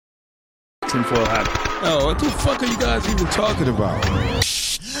tinfoil hat. Oh, what the fuck are you guys even talking about?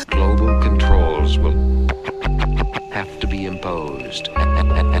 Global controls will have to be imposed,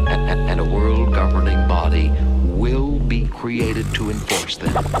 and a world governing body will be created to enforce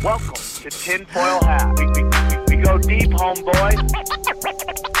them. Welcome to Tinfoil Hat. We go deep, homeboy.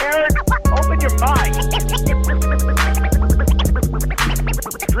 Aaron, open your mind.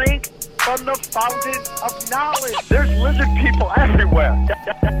 Drink from the fountain of knowledge. There's lizard people everywhere.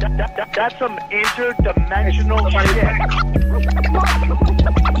 That's some interdimensional shit.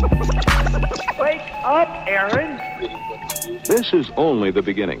 Wake up, Aaron. This is only the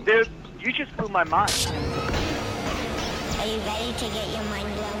beginning. Dude, you just blew my mind. Are you ready to get your mind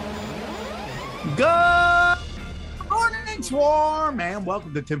blown? Good morning, Swarm, and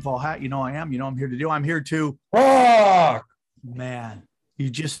welcome to Tinfoil Hat. You know I am. You know I'm here to do. I'm here to rock. Man, you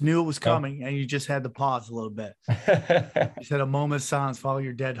just knew it was coming, and you just had to pause a little bit. You said a moment of silence, follow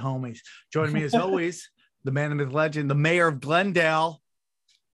your dead homies. Joining me as always, the man, the myth, legend, the mayor of Glendale,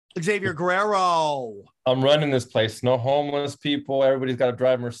 Xavier Guerrero. I'm running this place. No homeless people. Everybody's got to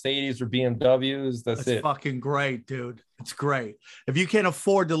drive Mercedes or BMWs. That's it. Fucking great, dude. It's great. If you can't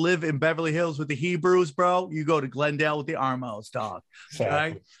afford to live in Beverly Hills with the Hebrews, bro, you go to Glendale with the Armos, dog. Exactly.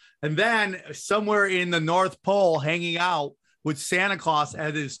 Right? And then somewhere in the North Pole, hanging out with Santa Claus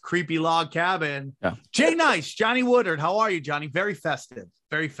at his creepy log cabin. Yeah. Jay Nice, Johnny Woodard. How are you, Johnny? Very festive.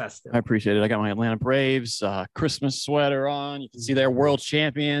 Very festive. I appreciate it. I got my Atlanta Braves Christmas sweater on. You can see they're world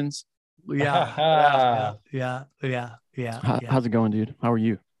champions. Yeah. How's it going, dude? How are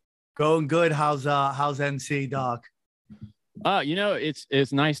you? Going good. How's NC, dog? You know,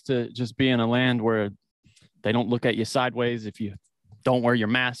 it's nice to just be in a land where they don't look at you sideways if you don't wear your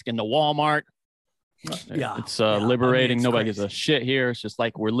mask into Walmart. Yeah. It's liberating. It's Nobody crazy. gives a shit here. It's just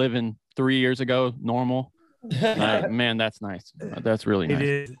like we're living 3 years ago, normal. Man, that's nice. That's really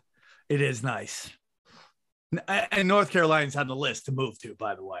nice. It is nice. And North Carolina's on the list to move to,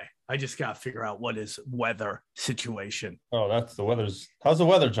 by the way. I just got to figure out what is weather situation. Oh, that's the weather's. How's the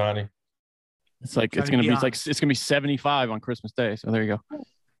weather, Johnny? It's like it's gonna be 75 on Christmas Day. So there you go.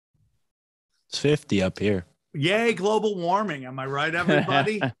 It's 50 up here. Yay, global warming. Am I right,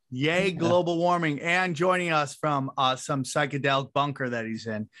 everybody? Yay, global warming. And joining us from some psychedelic bunker that he's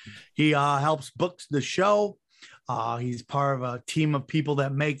in. He helps book the show. He's part of a team of people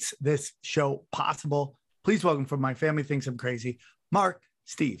that makes this show possible. Please welcome from My Family Thinks I'm Crazy, Mark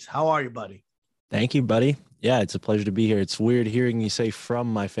Steves. How are you, buddy? Thank you, buddy. Yeah, it's a pleasure to be here. It's weird hearing you say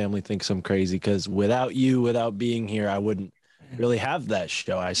from My Family Thinks I'm Crazy, because without being here, I wouldn't really have that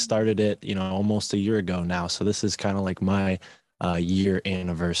show. I started it, almost a year ago now. So this is kind of like my year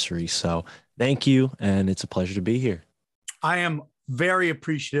anniversary. So thank you. And it's a pleasure to be here. I am very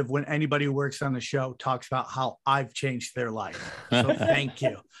appreciative when anybody who works on the show talks about how I've changed their life. So thank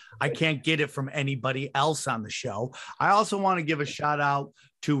you. I can't get it from anybody else on the show. I also want to give a shout out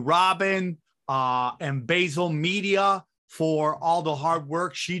to Robin and Basil Media for all the hard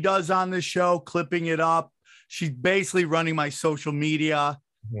work she does on the show, clipping it up. She's basically running my social media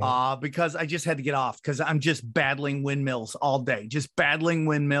because I just had to get off because I'm just battling windmills all day,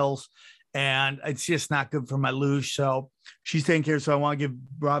 and it's just not good for my luge. So she's taking care. So I want to give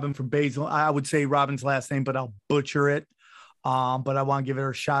Robin from Basil. I would say Robin's last name, but I'll butcher it. But I want to give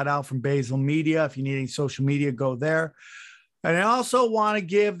her a shout out from Basil Media. If you need any social media, go there. And I also want to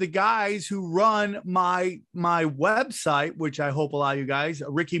give the guys who run my website, which I hope a lot of you guys,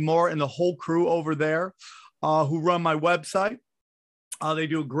 Ricky Moore and the whole crew over there, who run my website. They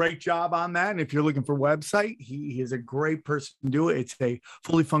do a great job on that. And if you're looking for a website, he is a great person to do it. It's a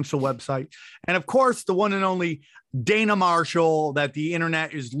fully functional website. And of course, the one and only Dana Marshall, that the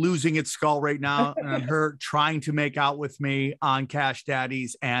internet is losing its skull right now, and her trying to make out with me on Cash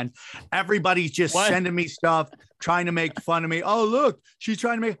Daddies. And everybody's just sending me stuff, trying to make fun of me. Oh, look, she's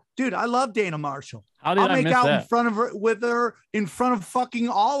trying to make, dude, I love Dana Marshall. How did I'll I make miss out that? in front of her in front of fucking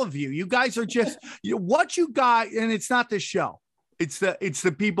all of you. You guys are just what you got. And it's not the show. It's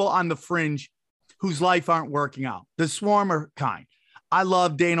the people on the fringe whose life aren't working out. The Swarm are kind. I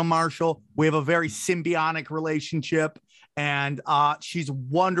love Dana Marshall. We have a very symbiotic relationship, and she's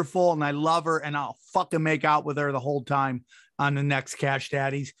wonderful, and I love her, and I'll fucking make out with her the whole time on the next Cash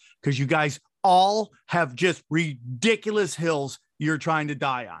Daddies, because you guys all have just ridiculous hills you're trying to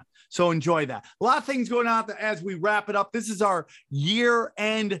die on. So enjoy that. A lot of things going on as we wrap it up. This is our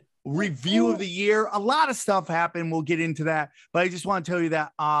year-end review of the year. A lot of stuff happened. We'll get into that. But I just want to tell you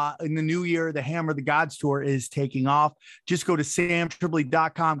that in the new year, the Hammer of the Gods tour is taking off. Just go to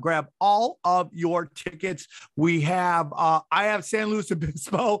samtripoli.com, grab all of your tickets. We have, I have San Luis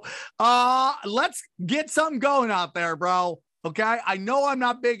Obispo. Let's get something going out there, bro. Okay. I know I'm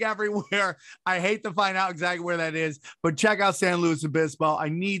not big everywhere. I hate to find out exactly where that is, but check out San Luis Obispo. I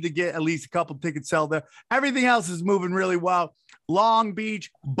need to get at least a couple tickets sold there. Everything else is moving really well. Long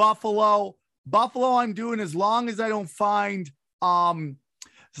Beach, Buffalo. Buffalo, I'm doing as long as I don't find they're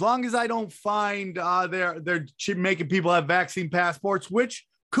making people have vaccine passports, which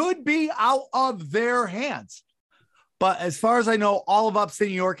could be out of their hands. But as far as I know, all of upstate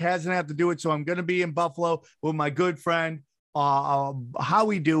New York hasn't had to do it. So I'm going to be in Buffalo with my good friend,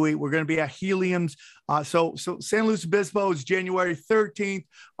 Howie Dewey. We're going to be at Helium's. So San Luis Obispo is January 13th.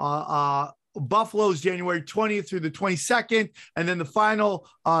 Buffalo is January 20th through the 22nd. And then the final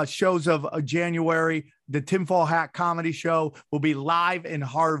shows of January, the Tinfoil Hat Comedy Show will be live in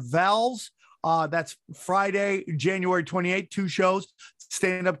Harvell's. That's Friday, January 28th, 2 shows.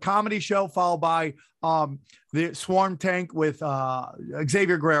 Stand-up comedy show followed by the Swarm Tank with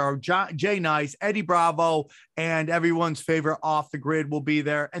Xavier Guerrero, Jay Nice, Eddie Bravo, and everyone's favorite Off the Grid will be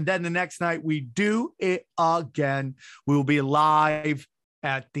there. And then the next night we do it again. We will be live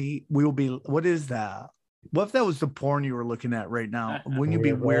at what is that? What if that was the porn you were looking at right now? Wouldn't you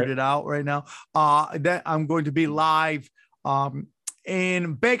be weirded out right now? That I'm going to be live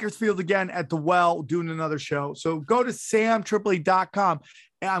in Bakersfield again at the Well doing another show. So go to samtripoli.com.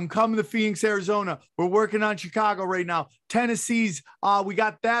 I'm coming to Phoenix, Arizona. We're working on Chicago right now. Tennessee's, we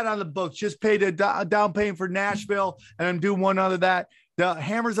got that on the books. Just paid a down payment for Nashville, and I'm doing one other that. The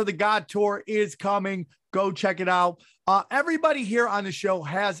Hammers of the God tour is coming. Go check it out. Everybody here on the show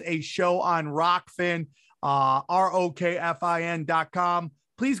has a show on Rockfin, ROKFIN.com.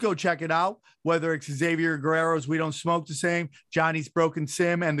 Please go check it out. Whether it's Xavier Guerrero's We Don't Smoke the Same, Johnny's Broken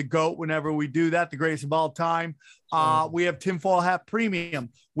Sim, and the GOAT whenever we do that, the greatest of all time. We have Tinfoil Hat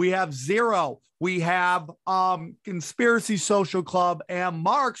Premium. We have Zero. We have Conspiracy Social Club and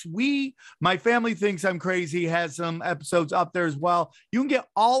Marks. My Family Thinks I'm Crazy has some episodes up there as well. You can get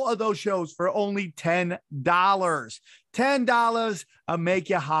all of those shows for only $10. $10 will make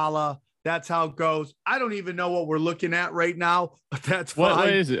you holla. That's how it goes. I don't even know what we're looking at right now, but that's fine. What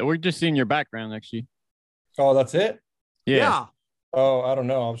is it? We're just seeing your background, actually. Oh, that's it? Yeah. Oh, I don't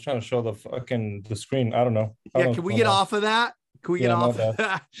know. I was trying to show the screen. I don't know. Can we get off of that? Can we get off of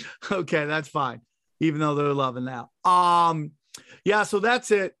that? Okay, that's fine. Even though they're loving that. Yeah, so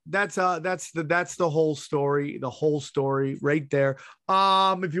that's it. That's the whole story. The whole story right there.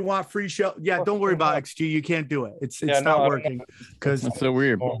 If you want free show, don't worry about XG. You can't do it. It's not working because it's so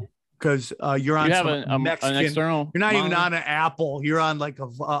weird. Because you're on an external. You're not monitor? even on an Apple. You're on like a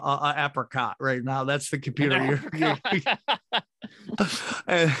apricot right now. That's the computer.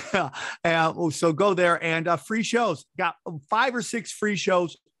 So go there and free shows. Got 5 or 6 free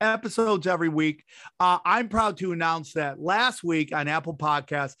shows, episodes every week. I'm proud to announce that last week on Apple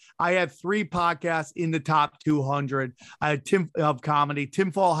Podcasts, I had 3 podcasts in the top 200. I had Comedy,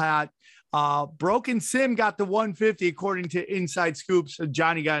 Tinfoil Hat. Broken Sim got the 150 according to Inside Scoops.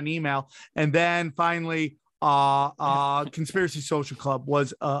 Johnny got an email, and then finally Conspiracy Social Club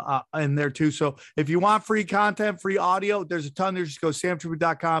was in there too. So if you want free content, free audio, there's a ton there. Just go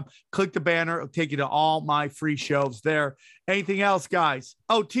samtrooper.com, click the banner, it'll take you to all my free shows there. Anything else, guys?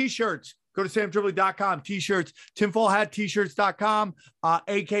 Oh, t-shirts. Go to samtripoli.com, t-shirts, tinfoilhattshirts.com,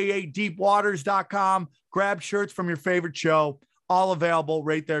 aka deepwaters.com. Grab shirts from your favorite show. All available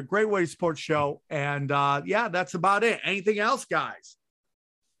right there. Great way to support the show. And that's about it. Anything else, guys?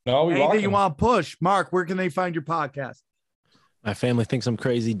 No, anything you want to push? Mark, where can they find your podcast?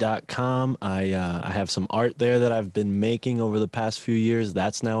 MyFamilyThinksI'mCrazy.com. I have some art there that I've been making over the past few years.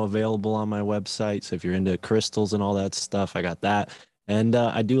 That's now available on my website. So if you're into crystals and all that stuff, I got that. And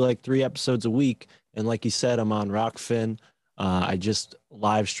I do like 3 episodes a week. And like you said, I'm on Rockfin. I just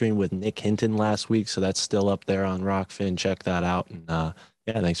live streamed with Nick Hinton last week, so that's still up there on Rockfin. Check that out. And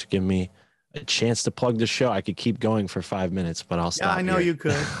thanks for giving me a chance to plug the show. I could keep going for 5 minutes, but I'll stop. I know you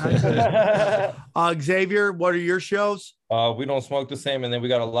could. Xavier, what are your shows? We Don't Smoke the Same, and then we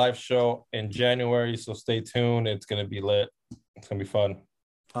got a live show in January, so stay tuned. It's gonna be lit. It's gonna be fun.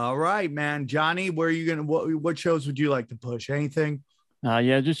 All right, man. Johnny, where are you gonna? What shows would you like to push? Anything?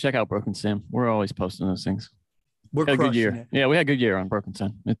 Just check out Broken Sim. We're always posting those things. We're had a good year. it. Yeah, we had a good year on Broken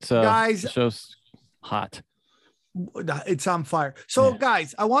Sim. It's guys, the show's hot. It's on fire. So,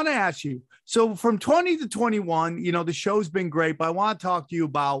 guys, I want to ask you. So, from 20 to 21, the show's been great, but I want to talk to you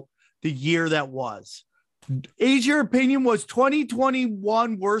about the year that was. Is your opinion, was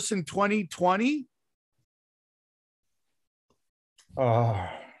 2021 worse than 2020?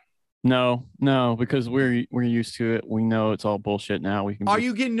 No, because we're used to it. We know it's all bullshit now. We can. Are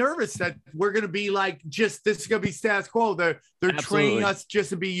you getting nervous that we're gonna be like just this is gonna be status quo? They're training us just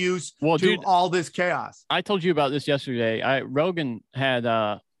to be used to all this chaos. I told you about this yesterday. Rogan had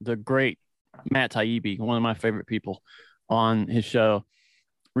the great Matt Taibbi, one of my favorite people, on his show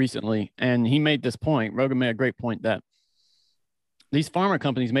recently, and he made this point. Rogan made a great point that these pharma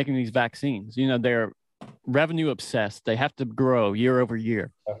companies making these vaccines, they're revenue obsessed. They have to grow year over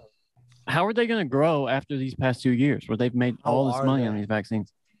year. How are they going to grow after these past 2 years where they've made all this money on these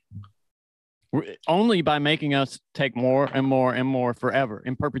vaccines? Only by making us take more and more and more forever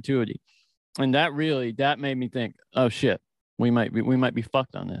in perpetuity. And that made me think, oh shit, we might be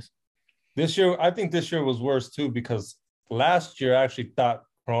fucked on this. This year, I think this year was worse too, because last year I actually thought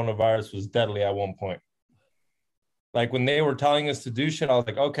coronavirus was deadly at one point. Like when they were telling us to do shit, I was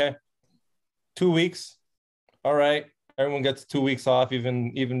like, okay, 2 weeks. All right. Everyone gets 2 weeks off.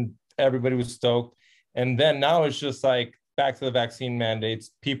 Even everybody was stoked. And then now it's just like back to the vaccine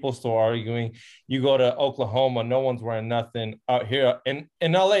mandates. People still arguing. You go to Oklahoma, no one's wearing nothing. Out here in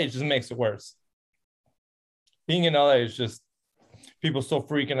LA, it just makes it worse. Being in LA is just people still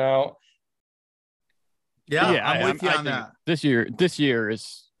freaking out. Yeah, I'm with you on that. This year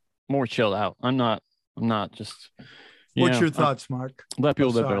is more chilled out. I'm not just. What's your thoughts, Mark? Let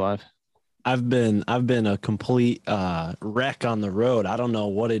people live their life. I've been a complete wreck on the road. I don't know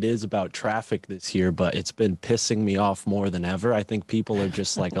what it is about traffic this year, but it's been pissing me off more than ever. I think people are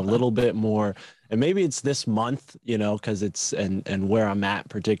just like a little bit more, and maybe it's this month, because it's and where I'm at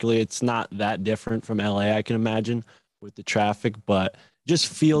particularly, it's not that different from LA, I can imagine, with the traffic, but just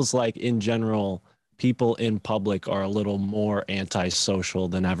feels like in general, people in public are a little more antisocial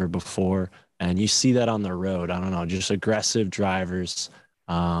than ever before. And you see that on the road. I don't know, just aggressive drivers.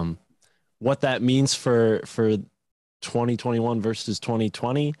 What that means for 2021 versus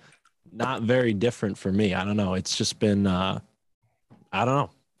 2020, not very different for me. I don't know. It's just been, I don't know.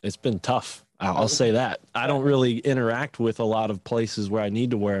 It's been tough. I'll say that. I don't really interact with a lot of places where I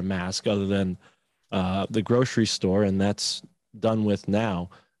need to wear a mask other than the grocery store, and that's done with now.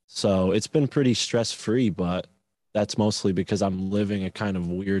 So it's been pretty stress-free, but that's mostly because I'm living a kind of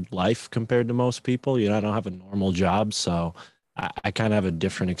weird life compared to most people. I don't have a normal job, so I kind of have a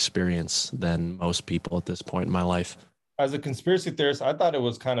different experience than most people at this point in my life. As a conspiracy theorist, I thought it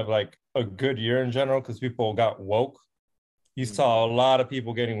was kind of like a good year in general because people got woke. You saw a lot of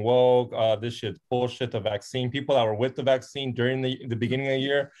people getting woke. This shit's bullshit, the vaccine. People that were with the vaccine during the beginning of the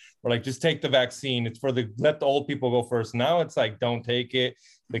year were like, just take the vaccine. It's let the old people go first. Now it's like, don't take it.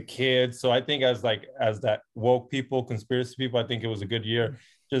 The kids. So I think as that woke people, conspiracy people, I think it was a good year.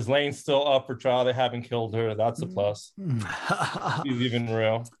 Ghislaine's still up for trial. They haven't killed her. That's a plus. She's even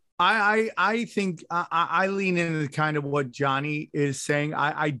real. I think I lean into kind of what Johnny is saying.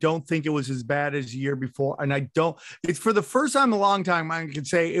 I don't think it was as bad as the year before. And it's for the first time in a long time, I can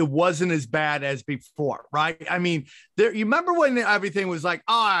say it wasn't as bad as before, right? I mean, you remember when everything was like,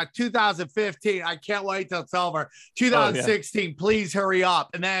 2015, I can't wait till it's over. 2016, please hurry up.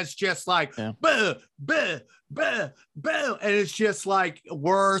 And then it's just like, buh, buh, buh, buh. And it's just like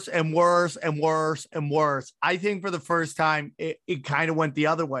worse and worse and worse and worse. I think for the first time, it kind of went the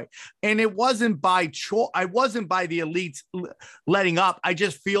other way. And it wasn't by choice. I wasn't by the elites letting up. I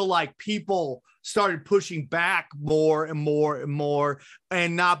just feel like people started pushing back more and more and more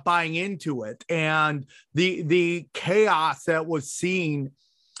and not buying into it. And the chaos that was seen,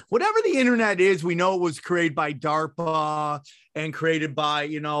 whatever the internet is, we know it was created by DARPA and created by,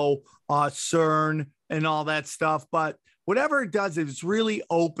 CERN and all that stuff. But whatever it does, it's really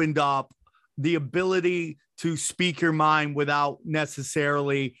opened up the ability to speak your mind without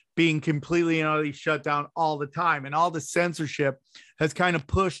necessarily being completely and utterly shut down all the time. And all the censorship has kind of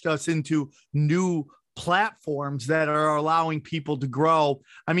pushed us into new platforms that are allowing people to grow.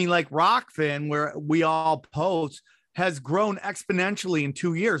 I mean, like Rockfin, where we all post, has grown exponentially in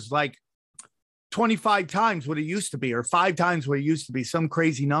 2 years, like 25 times what it used to be, or 5 times what it used to be, some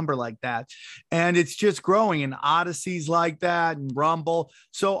crazy number like that. And it's just growing, and Odyssey's like that, and Rumble.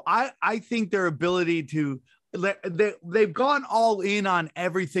 So I think their ability to, they've gone all in on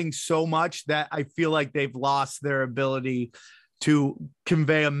everything so much that I feel like they've lost their ability to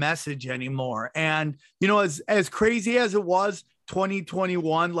convey a message anymore. And, as crazy as it was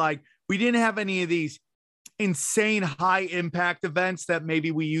 2021, like we didn't have any of these insane high impact events that maybe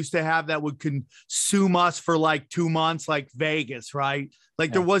we used to have that would consume us for like 2 months, like Vegas, right?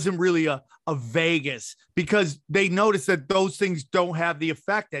 Like there wasn't really a Vegas, because they noticed that those things don't have the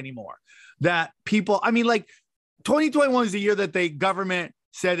effect anymore. That people, I mean, like 2021 is the year that the government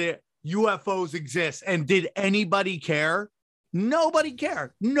said UFOs exist. And did anybody care? Nobody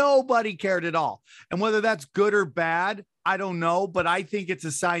cared. Nobody cared at all. And whether that's good or bad, I don't know. But I think it's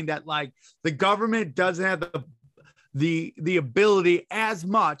a sign that like the government doesn't have the ability as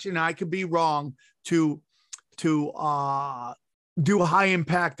much, and I could be wrong, to do high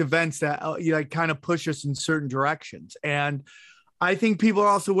impact events that kind of push us in certain directions. And I think people are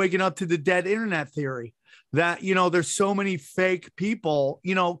also waking up to the dead internet theory that, there's so many fake people.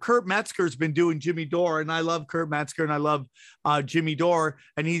 Kurt Metzger's been doing Jimmy Dore, and I love Kurt Metzger and I love Jimmy Dore.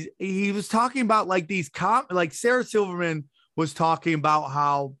 And he was talking about like these like Sarah Silverman was talking about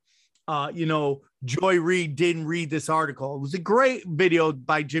how, Joy Reid didn't read this article. It was a great video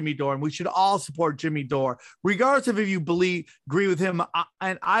by Jimmy Dore, and we should all support Jimmy Dore, regardless of if you agree with him.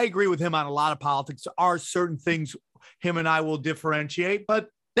 And I agree with him on a lot of politics. There are certain things him and I will differentiate, but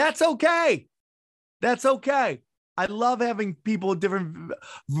that's okay. That's okay. I love having people with different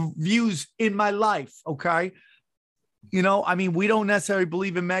views in my life. Okay. We don't necessarily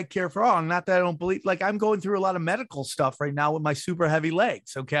believe in Medicare for all. Not that I don't believe, like I'm going through a lot of medical stuff right now with my super heavy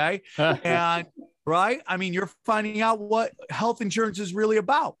legs. Okay. And right. You're finding out what health insurance is really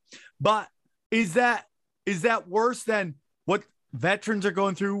about, but is that worse than what veterans are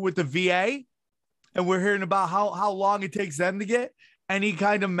going through with the VA? And we're hearing about how long it takes them to get any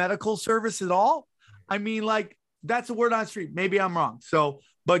kind of medical service at all. That's a word on the street. Maybe I'm wrong.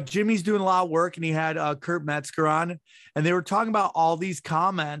 But Jimmy's doing a lot of work, and he had Kurt Metzger on, and they were talking about all these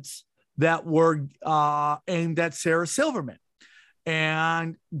comments that were aimed at Sarah Silverman.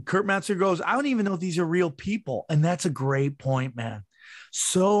 And Kurt Metzger goes, I don't even know if these are real people. And that's a great point, man.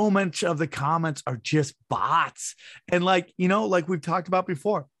 So much of the comments are just bots. And like we've talked about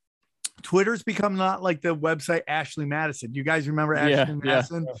before, Twitter's become not like the website Ashley Madison. You guys remember Ashley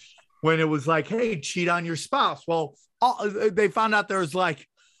Madison? Yeah. When it was like, hey, cheat on your spouse. Well, they found out there was like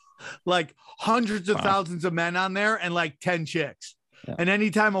hundreds of thousands of men on there and like 10 chicks. Yeah. And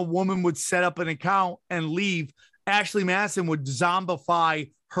anytime a woman would set up an account and leave, Ashley Madison would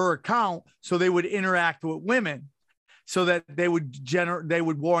zombify her account so they would interact with women, so that they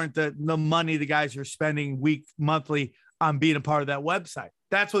would warrant the money the guys are spending monthly on being a part of that website.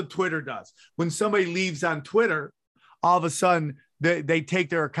 That's what Twitter does. When somebody leaves on Twitter, all of a sudden they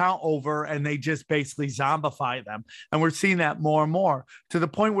take their account over and they just basically zombify them. And we're seeing that more and more, to the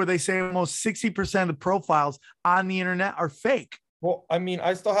point where they say almost 60% of the profiles on the internet are fake. Well,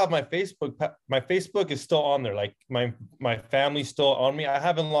 I still have my Facebook. My Facebook is still on there. Like my family's still on me. I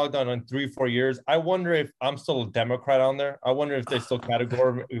haven't logged on in 3-4 years. I wonder if I'm still a Democrat on there. I wonder if they still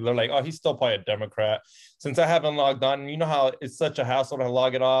categorize. They're like, oh, he's still probably a Democrat. Since I haven't logged on, you know how it's such a hassle to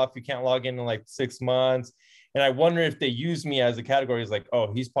log it off. You can't log in like 6 months. And I wonder if they use me as a category. It's like,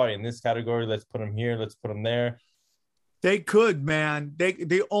 oh, he's probably in this category. Let's put him here. Let's put him there. They could, man.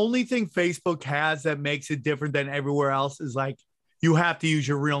 The only thing Facebook has that makes it different than everywhere else is like, you have to use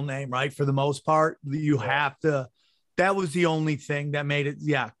your real name, right? For the most part, you have to. That was the only thing that made it,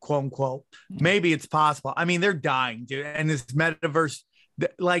 quote unquote. Maybe it's possible. They're dying, dude. And this metaverse,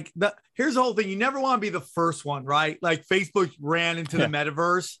 here's the whole thing. You never want to be the first one, right? Like Facebook ran into the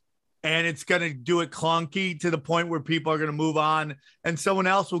metaverse, and it's going to do it clunky to the point where people are going to move on, and someone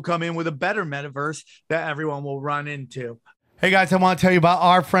else will come in with a better metaverse that everyone will run into. Hey guys, I want to tell you about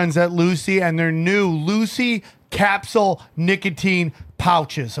our friends at Lucy and their new Lucy capsule nicotine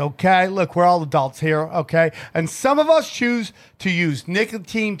pouches. Okay, look, we're all adults here. Okay, and some of us choose to use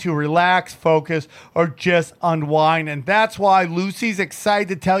nicotine to relax, focus, or just unwind, and that's why Lucy's excited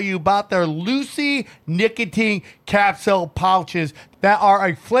to tell you about their Lucy nicotine capsule pouches that are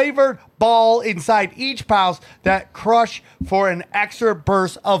a flavored ball inside each pouch that crush for an extra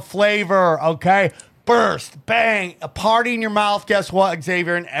burst of flavor. Okay, burst, bang, a party in your mouth. Guess what,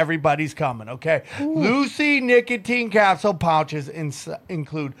 Xavier? And everybody's coming, okay? Ooh. Lucy nicotine capsule pouches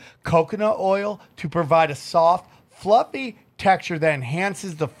include coconut oil to provide a soft, fluffy texture that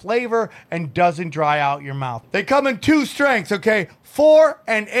enhances the flavor and doesn't dry out your mouth. They come in 2 strengths, okay? 4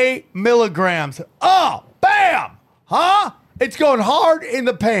 and 8 milligrams. Oh, bam! Huh? It's going hard in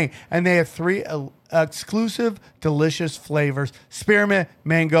the paint. And they have 3 exclusive, delicious flavors: spearmint,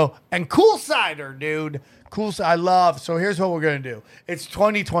 mango, and cool cider, dude. Cool cider, I love. So here's what we're going to do. It's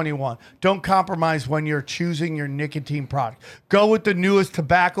 2021. Don't compromise when you're choosing your nicotine product. Go with the newest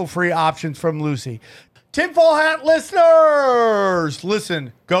tobacco-free options from Lucy. Tinfoil Hat listeners,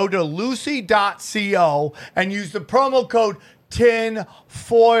 listen, go to lucy.co and use the promo code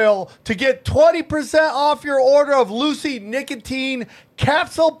TINFOIL to get 20% off your order of Lucy nicotine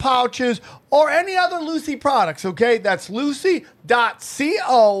capsule pouches or any other Lucy products, okay? That's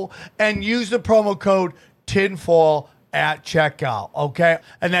lucy.co and use the promo code TINFOIL at checkout, okay?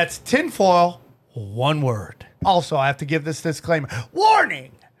 And that's tinfoil, one word. Also, I have to give this disclaimer.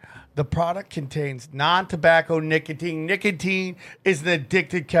 Warning! The product contains non-tobacco nicotine. Nicotine is an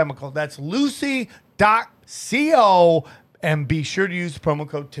addictive chemical. That's Lucy.co. And be sure to use promo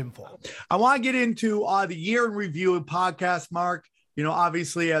code Tinfoil. I want to get into the year in review of podcast, Mark. You know,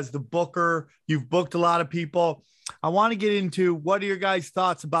 obviously, as the booker, you've booked a lot of people. I want to get into what are your guys'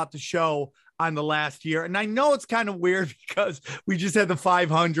 thoughts about the show on the last year. And I know it's kind of weird because we just had the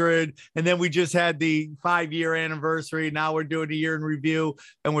 500 and then we just had the 5-year anniversary. Now we're doing a year in review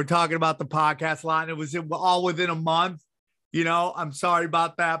and we're talking about the podcast a lot. And it was all within a month. You know, I'm sorry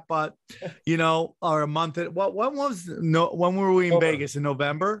about that, but you know, or a month. When were we in Vegas? In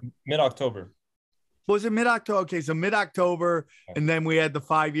November? Mid-October. Was it mid-October? Okay, so mid-October, and then we had the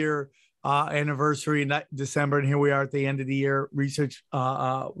 5-year anniversary in December, and here we are at the end of the year research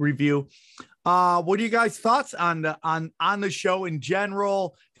review. What are you guys' thoughts on the show in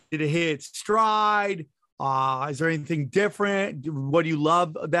general? Did it hit its stride? Is there anything different? What do you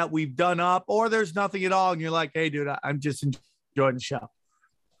love that we've done up, or there's nothing at all? And you're like, hey, dude, I'm just enjoying the show,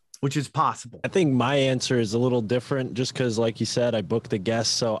 which is possible. I think my answer is a little different just because, like you said, I booked the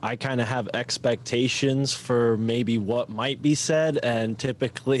guests. So I kind of have expectations for maybe what might be said. And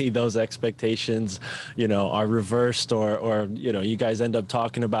typically those expectations, you know, are reversed or, you know, you guys end up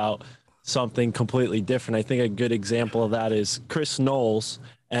talking about something completely different. I think a good example of that is Chris Knowles.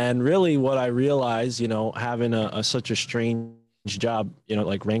 And really what I realized, you know, having such a strange job, you know,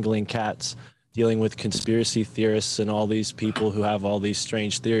 like wrangling cats, dealing with conspiracy theorists and all these people who have all these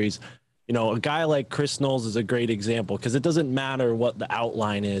strange theories, you know, a guy like Chris Knowles is a great example because it doesn't matter what the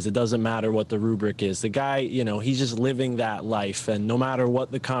outline is. It doesn't matter what the rubric is. The guy, you know, he's just living that life. And no matter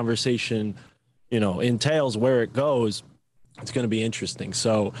what the conversation, you know, entails, where it goes, it's going to be interesting.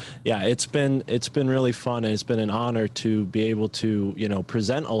 So yeah, it's been really fun. And it's been an honor to be able to, you know,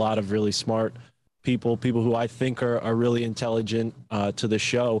 present a lot of really smart people who I think are really intelligent to the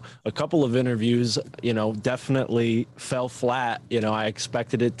show. A couple of interviews, you know, definitely fell flat. You know, I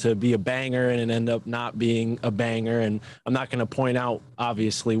expected it to be a banger and it ended up not being a banger. And I'm not going to point out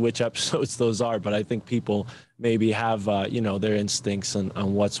obviously which episodes those are, but I think people maybe have, you know, their instincts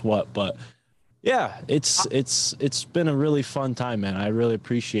on what's what, but yeah, it's been a really fun time, man. I really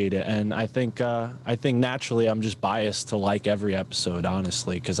appreciate it, and I think naturally I'm just biased to like every episode,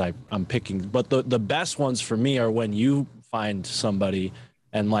 honestly, because I'm picking. But the best ones for me are when you find somebody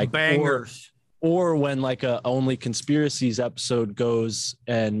and like bangers, or when like a Only Conspiracies episode goes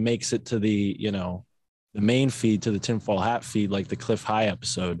and makes it to the, you know, the main feed, to the Tinfoil Hat feed, like the Cliff High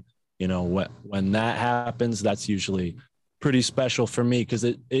episode. You know, when that happens, that's usually pretty special for me because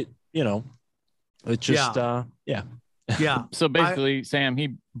it you know. It just, yeah. So basically, Sam,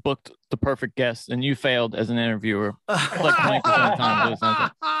 he booked the perfect guest, and you failed as an interviewer. Like 20% of the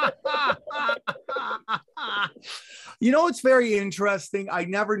time. You know, it's very interesting. I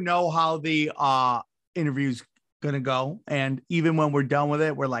never know how the interview's gonna go, and even when we're done with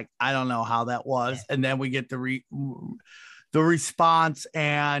it, we're like, I don't know how that was, and then we get the response,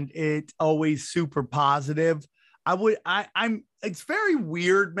 and it's always super positive. It's very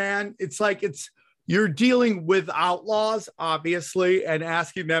weird, man. It's like you're dealing with outlaws, obviously, and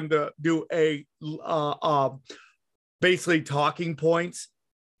asking them to do basically talking points.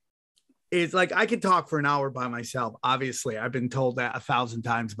 It's like I could talk for an hour by myself. Obviously, I've been told that 1,000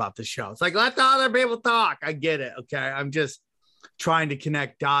 times about the show. It's like, let the other people talk. I get it. Okay. I'm just trying to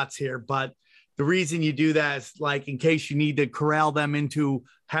connect dots here. But the reason you do that is like in case you need to corral them into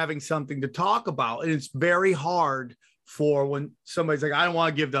having something to talk about. And it's very hard for when somebody's like, I don't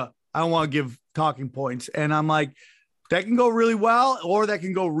want to give talking points. And I'm like, that can go really well, or that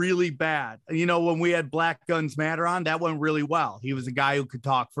can go really bad. You know, when we had Black Guns Matter on, that went really well. He was a guy who could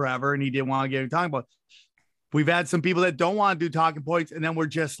talk forever and he didn't want to get a talking point. We've had some people that don't want to do talking points. And then we're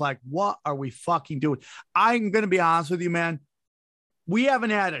just like, what are we fucking doing? I'm going to be honest with you, man. We haven't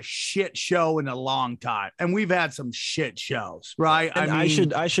had a shit show in a long time, and we've had some shit shows, right? And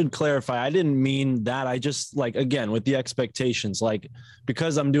I should clarify. I didn't mean that. I just, like, again, with the expectations, like,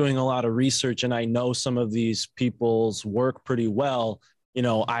 because I'm doing a lot of research and I know some of these people's work pretty well, you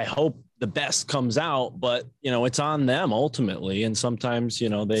know, I hope the best comes out, but you know, it's on them ultimately. And sometimes, you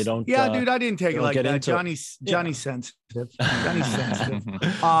know, they don't. Yeah, dude, I didn't take it like that. Johnny's sensitive. Johnny's sensitive.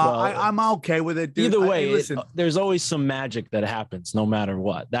 I'm okay with it, dude. Either way, listen, there's always some magic that happens no matter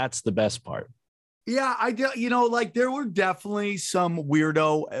what. That's the best part. Yeah, I do. You know, like there were definitely some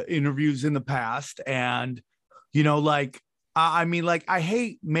weirdo interviews in the past, and you know, like I mean, like I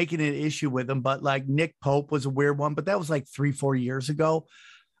hate making an issue with them, but like Nick Pope was a weird one, but that was like 3-4 years ago.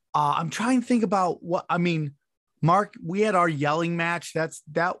 I'm trying to think about what I mean. Mark, we had our yelling match.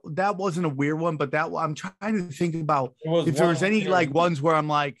 That wasn't a weird one, but I'm trying to think about if there was any like ones where I'm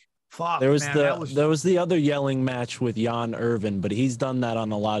like, fuck. There was man, there was the other yelling match with Jan Irvin, but he's done that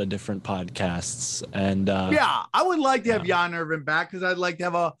on a lot of different podcasts. And yeah, I would like to have Jan Irvin back because I'd like to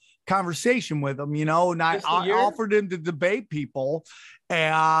have a conversation with him, and I offered him to debate people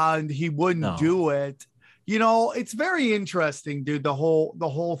and he wouldn't do it. It's very interesting, dude, the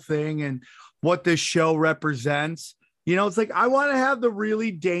whole thing and what this show represents. It's like, I want to have the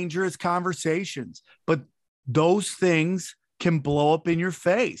really dangerous conversations, but those things can blow up in your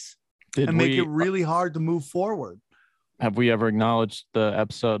face and make it really hard to move forward. Have we ever acknowledged the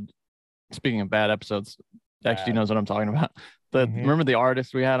episode? Speaking of bad episodes, XG knows what I'm talking about. Remember the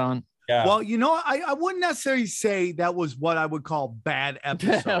artist we had on? Yeah. Well, I wouldn't necessarily say that was what I would call bad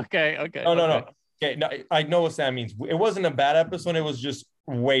episode. Okay. No. Okay, no, I know what that means. It wasn't a bad episode. It was just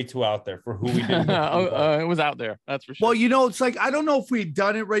way too out there for who we did. It was out there. That's for sure. Well, it's like, I don't know if we'd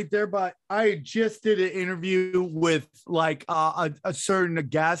done it right there, but I just did an interview with like a certain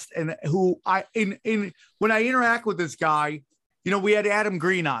guest, and who when I interact with this guy, we had Adam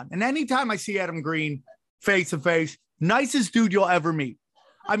Green on, and anytime I see Adam Green face to face, nicest dude you'll ever meet.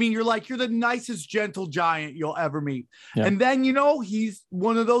 I mean, you're the nicest gentle giant you'll ever meet. Yeah. And then, he's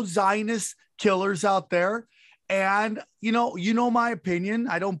one of those Zionist killers out there. And, my opinion,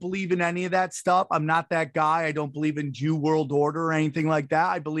 I don't believe in any of that stuff. I'm not that guy. I don't believe in Jew world order or anything like that.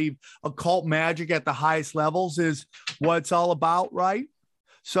 I believe occult magic at the highest levels is what it's all about. Right.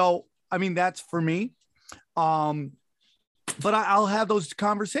 So, I mean, that's for me. But I'll have those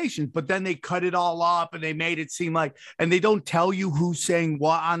conversations, but then they cut it all up and they made it seem like, and they don't tell you who's saying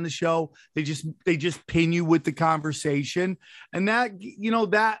what on the show. They just pin you with the conversation, and that,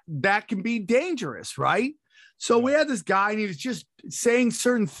 that can be dangerous. Right. So we had this guy and he was just saying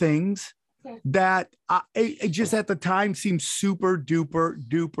certain things that it just at the time seemed super duper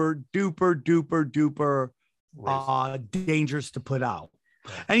dangerous to put out.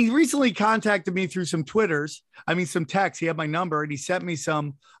 And he recently contacted me through some some texts. He had my number and he sent me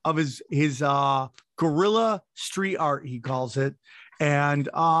some of his guerrilla street art, he calls it. And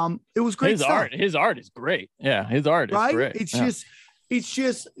it was great. His art is great. Yeah, his art is great. It's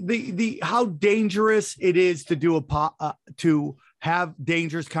just the how dangerous it is to do to have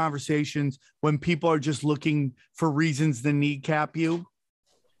dangerous conversations when people are just looking for reasons to kneecap you.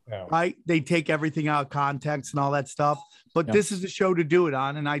 Yeah. Right? They take everything out of context and all that stuff. But this is the show to do it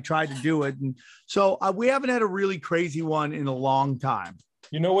on, and I tried to do it. And so we haven't had a really crazy one in a long time.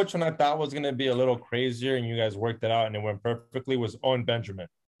 You know which one I thought was going to be a little crazier, and you guys worked it out, and it went perfectly, was Owen Benjamin.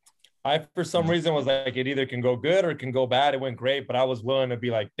 I, for some reason, was like, it either can go good or it can go bad. It went great, but I was willing to be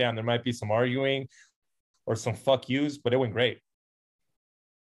like, damn, there might be some arguing or some fuck yous, but it went great.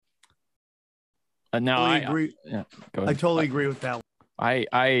 Now I agree. I totally agree with that.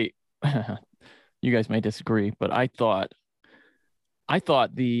 I you guys may disagree, but I thought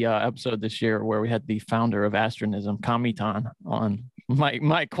the episode this year where we had the founder of Astronism, Kamitan, on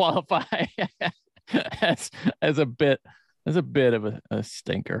might qualify as a bit of a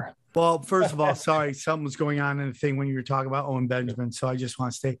stinker. Well, first of all, sorry, something was going on in the thing when you were talking about Owen Benjamin. So I just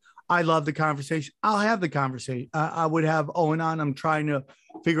want to say, I love the conversation. I'll have the conversation. I would have Owen on. I'm trying to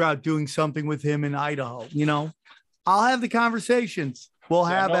figure out doing something with him in Idaho. I'll have the conversations. We'll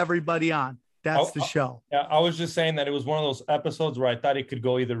have everybody on. That's the show. Yeah, I was just saying that it was one of those episodes where I thought it could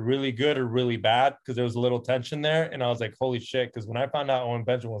go either really good or really bad because there was a little tension there. And I was like, holy shit. Because when I found out Owen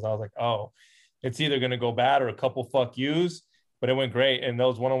Benjamin was, I was like, oh, it's either going to go bad or a couple fuck yous. But it went great. And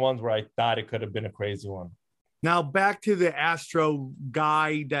those one-on-ones where I thought it could have been a crazy one. Now back to the Astro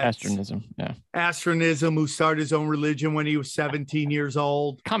guy. Astronism. Yeah. Astronism, who started his own religion when he was 17 years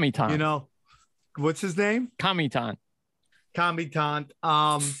old. Kamitan. What's his name? Kamitan.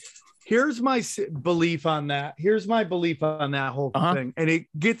 Here's my belief on that. Here's my belief on that whole thing. And it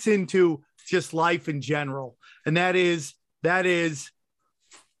gets into just life in general. And that is,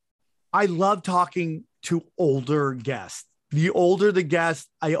 I love talking to older guests. The older the guest,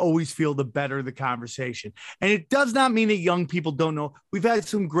 I always feel the better the conversation. And it does not mean that young people don't know. We've had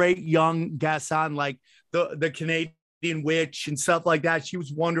some great young guests on, like the Canadian witch and stuff like that. She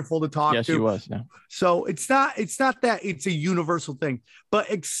was wonderful to talk to. Yes, she was. Yeah. So it's not that it's a universal thing,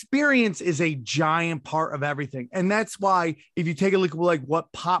 but experience is a giant part of everything. And that's why if you take a look at like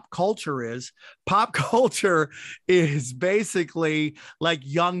what pop culture is basically like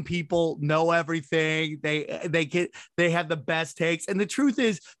young people know everything. They have the best takes. And the truth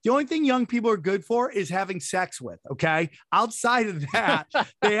is the only thing young people are good for is having sex with. Okay. Outside of that,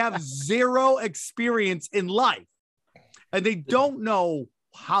 they have zero experience in life. And they don't know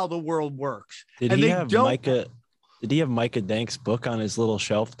how the world works. Did he have Micah Did he have Micah Dank's book on his little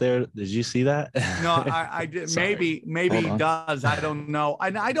shelf there? Did you see that? No, I did. Sorry. Maybe he does. I don't know.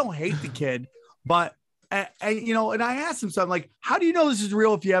 And I don't hate the kid, but and I asked him something like, how do you know this is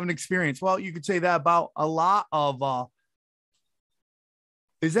real if you haven't experienced? Well, you could say that about a lot of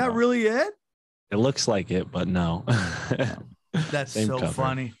is that really it? It looks like it, but no. That's Same so cover.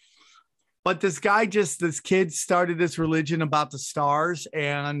 funny. But this kid started this religion about the stars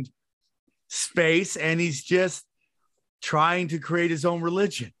and space, and he's just trying to create his own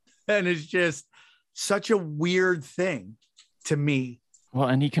religion. And it's just such a weird thing to me. Well,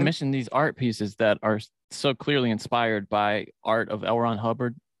 and he commissioned these art pieces that are so clearly inspired by art of L. Ron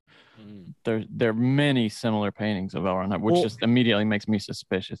Hubbard. There are many similar paintings of L. Ron Hubbard, which just immediately makes me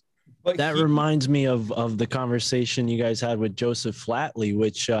suspicious. But That reminds me of the conversation you guys had with Joseph Flatley,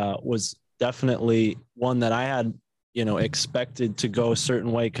 which was definitely one that I had, expected to go a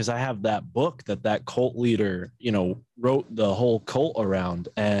certain way, because I have that book that cult leader, wrote the whole cult around.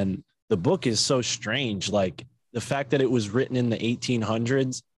 And the book is so strange. Like the fact that it was written in the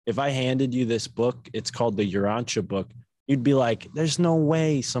 1800s. If I handed you this book, it's called the Urantia book, you'd be like, there's no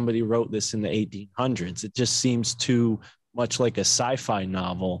way somebody wrote this in the 1800s. It just seems too much like a sci-fi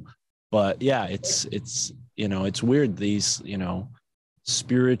novel. But yeah, it's weird. These,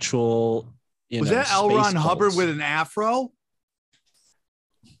 spiritual, Was that L. Ron Hubbard with an afro?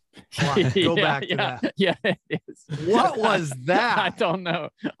 Go back to that. Yeah, it is. What was that? I don't know.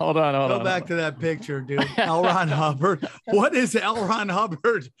 Hold on. Go back to that picture, dude. L. Ron Hubbard. What is L. Ron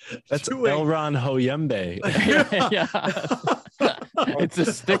Hubbard? That's doing? L. Ron Hoyembe. Yeah. It's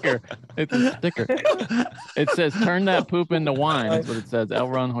a sticker. It says, turn that poop into wine. That's what it says. L.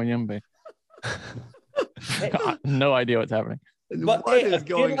 Ron Hoyembe. No idea what's happening. But What hey, is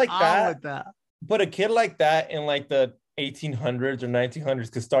going on with that? But a kid like that in like the 1800s or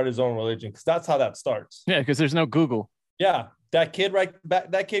 1900s could start his own religion, because that's how that starts. Yeah, because there's no Google. Yeah, that kid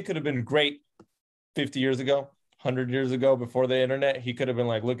that kid could have been great 50 years ago, 100 years ago, before the internet. He could have been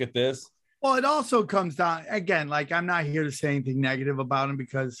like, look at this. Well, it also comes down, again, like, I'm not here to say anything negative about him,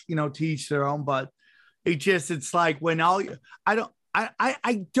 because, to each their own, but it's like when I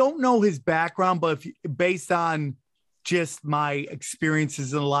don't know his background, but based on just my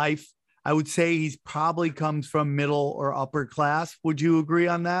experiences in life, I would say he's probably comes from middle or upper class. Would you agree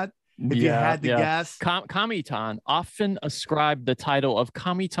on that? If you had to guess. Komitan, often ascribed the title of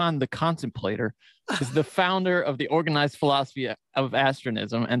Komitan the Contemplator, is the founder of the organized philosophy of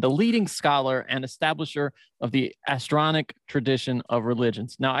astronomism and the leading scholar and establisher of the astronic tradition of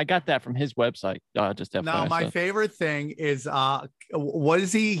religions. Now, I got that from his website. Just FYI. Now, my favorite thing is, what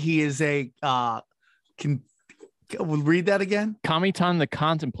is he? He is a, we'll read that again. Komitan the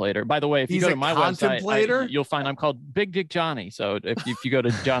Contemplator. By the way, if you He's go a to my contemplator? website, you'll find I'm called Big Dick Johnny. So if you go to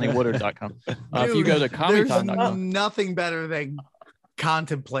johnnywoodard.com, if you Dude, go to there's Komitan.com, nothing better than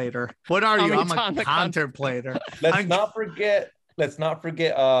contemplator. What are you? I'm Komitan a the contemplator. Let's not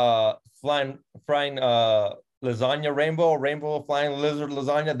forget frying lasagna rainbow flying lizard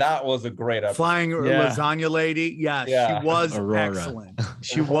lasagna. That was a great episode. Flying lasagna lady. Yeah, Yeah. she was Aurora. excellent.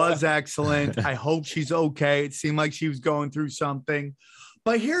 She was excellent. I hope she's okay. It seemed like she was going through something.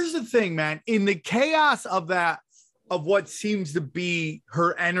 But here's the thing, man. In the chaos of what seems to be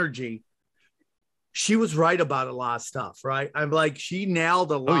her energy, she was right about a lot of stuff, right? I'm like, she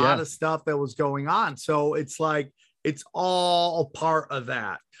nailed a lot of stuff that was going on. So it's like, it's all a part of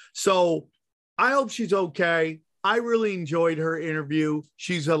that. So I hope she's okay. I really enjoyed her interview.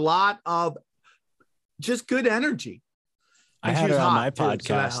 She's a lot of just good energy. I had her on my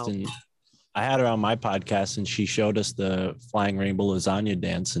podcast, and I had her on my podcast, and she showed us the flying rainbow lasagna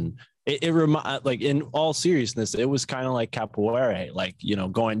dance, and it like, in all seriousness, it was kind of like capoeira, like,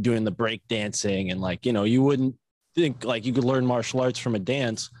 doing the break dancing, and like, you wouldn't think like you could learn martial arts from a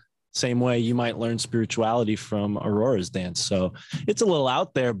dance. Same way you might learn spirituality from Aurora's dance. So it's a little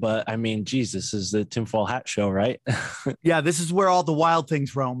out there, but I mean, Jesus, is the tinfoil hat show, right? Yeah, this is where all the wild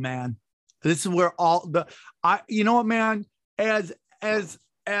things roam, man. This is where you know what, man? As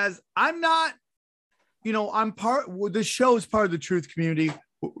I'm not, I'm the show is part of the truth community.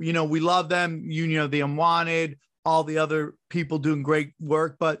 We love them. The Unwanted, all the other people doing great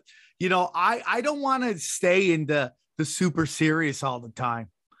work, but I don't want to stay in the super serious all the time.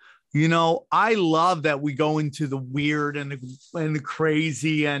 I love that we go into the weird and the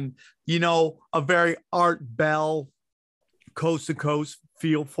crazy and, a very Art Bell coast to coast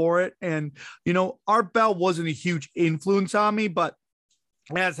feel for it. And, Art Bell wasn't a huge influence on me, but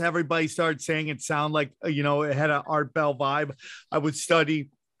as everybody started saying, it sounded like, it had an Art Bell vibe. I would study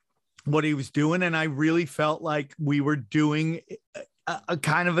what he was doing. And I really felt like we were doing a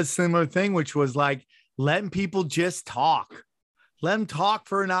kind of a similar thing, which was like letting people just talk. Let them talk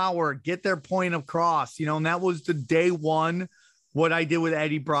for an hour, get their point across, and that was the day one, what I did with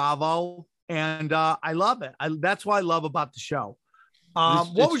Eddie Bravo. And I love it. That's what I love about the show.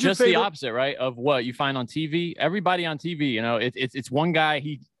 What was your just favorite? The opposite, right? Of what you find on TV. Everybody on TV, it's one guy.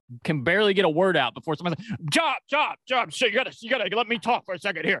 He can barely get a word out before somebody's like, job. So you gotta let me talk for a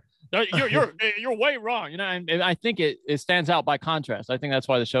second here. You're way wrong. And I think it stands out by contrast. I think that's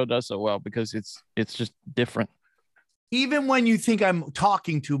why the show does so well, because it's just different. Even when you think I'm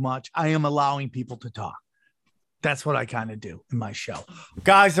talking too much, I am allowing people to talk. That's what I kind of do in my show.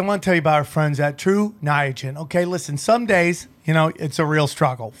 Guys, I want to tell you about our friends at True Niagen. Okay, listen, some days, it's a real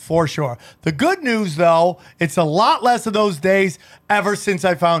struggle for sure. The good news, though, it's a lot less of those days ever since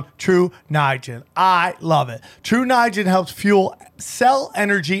I found True Niagen. I love it. True Niagen helps fuel cell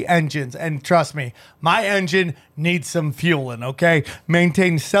energy engines. And trust me, my engine needs some fueling, okay?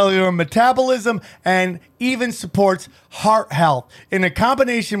 Maintains cellular metabolism and even supports heart health. In a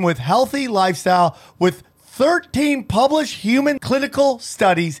combination with healthy lifestyle with 13 published human clinical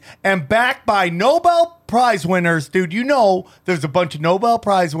studies and backed by Nobel Prize winners. Dude, there's a bunch of Nobel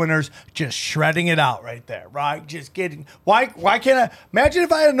Prize winners just shredding it out right there, right? Just getting, why can't I, imagine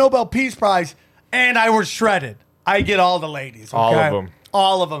if I had a Nobel Peace Prize and I were shredded. I get all the ladies, okay? All of them.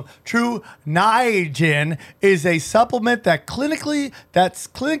 All of them. True Niagen is a supplement that's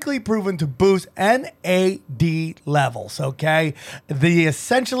clinically proven to boost NAD levels, okay? The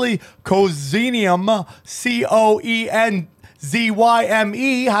essentially coenzym,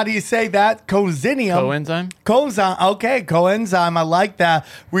 COENZYME, how do you say that? Coenzym. Coenzyme, I like that.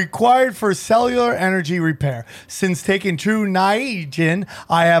 Required for cellular energy repair. Since taking True Niagen,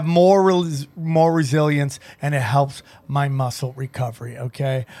 I have more resilience, and it helps my muscle recovery,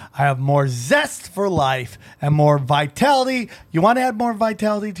 okay? I have more zest for life and more vitality. You want to add more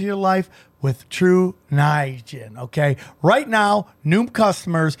vitality to your life? With True Niagen, okay? Right now, new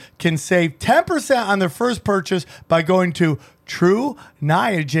customers can save 10% on their first purchase by going to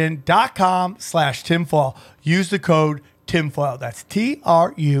TrueNiagen.com/tinfoil. Use the code tinfoil. That's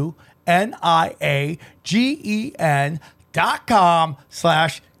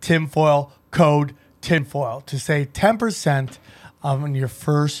TruNiagen.com/tinfoil, code tinfoil to save 10% on your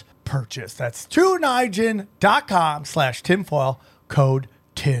first purchase. That's TrueNiagen.com/tinfoil, code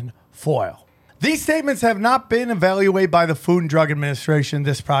tinfoil. These statements have not been evaluated by the Food and Drug Administration.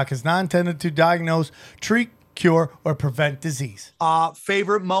 This product is not intended to diagnose, treat, cure, or prevent disease.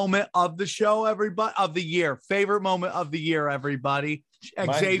 Favorite moment of the show, everybody, of the year. Favorite moment of the year, everybody.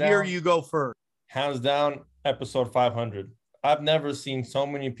 Xavier, you go first. Hands down, episode 500. I've never seen so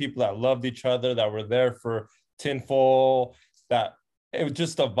many people that loved each other, that were there for tinfoil, that it was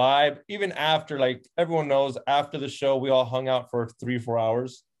just a vibe. Even after, like everyone knows, after the show, we all hung out for 3-4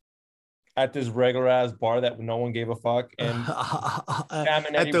 hours at this regular ass bar that no one gave a fuck. And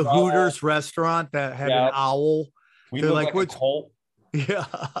at the Hooters restaurant that had an owl. We looked like a cult. Yeah.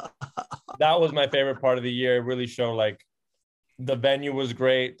 That was my favorite part of the year. It really showed, like, the venue was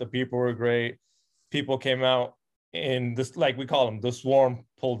great. The people were great. People came out in this, like we call them, the swarm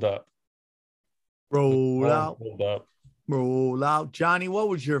pulled up. Roll out. Pulled up. Roll out. Johnny, what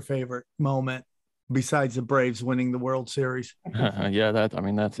was your favorite moment besides the Braves winning the World Series? Yeah,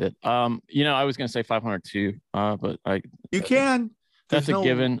 that's it. I was gonna say 502, but that's a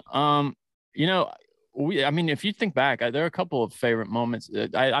given. If you think back, there are a couple of favorite moments.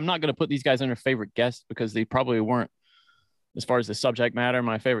 I'm not gonna put these guys under favorite guests because they probably weren't, as far as the subject matter,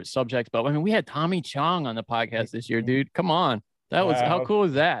 my favorite subjects. But I mean, we had Tommy Chong on the podcast this year, dude. Come on, how cool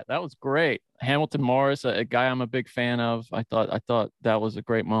was that? That was great. Hamilton Morris, a guy I'm a big fan of. I thought that was a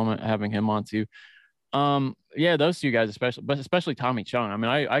great moment having him on too. Yeah, those two guys especially Tommy Chong. I mean,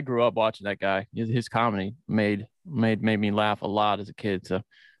 I grew up watching that guy. His comedy made me laugh a lot as a kid. So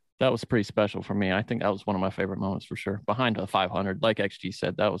that was pretty special for me. I think that was one of my favorite moments for sure. Behind the 500, like XG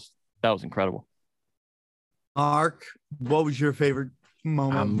said, that was incredible. Mark, what was your favorite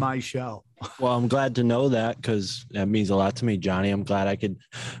moment of my show? Well, I'm glad to know that, because that means a lot to me, Johnny. I'm glad I could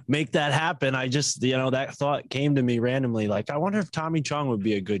make that happen. I just, that thought came to me randomly. Like, I wonder if Tommy Chong would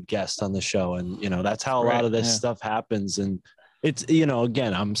be a good guest on the show. And, that's how a lot of this stuff happens. And it's,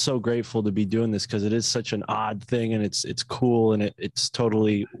 again, I'm so grateful to be doing this because it is such an odd thing, and it's cool, and it's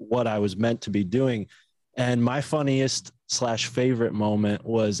totally what I was meant to be doing. And my funniest / favorite moment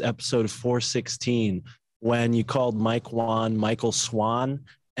was episode 416, when you called Mike Wan Michael Swan,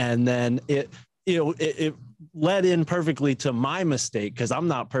 and then it led in perfectly to my mistake, because I'm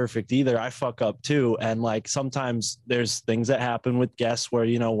not perfect either. I fuck up too. And like, sometimes there's things that happen with guests where,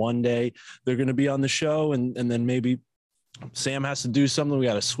 one day they're going to be on the show and then maybe Sam has to do something. We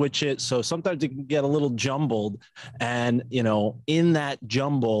got to switch it. So sometimes it can get a little jumbled. And, you know, in that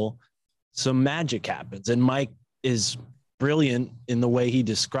jumble, some magic happens. And Mike is brilliant in the way he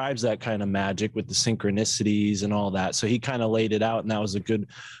describes that kind of magic with the synchronicities and all that. So he kind of laid it out, and that was a good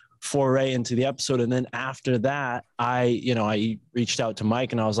foray into the episode. And then after that, I reached out to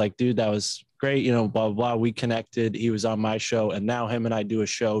Mike and I was like, dude, that was great. You know, blah, blah, blah. We connected. He was on my show, and now him and I do a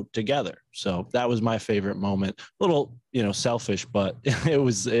show together. So that was my favorite moment. A little, you know, selfish, but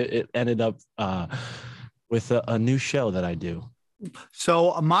it ended up with a new show that I do.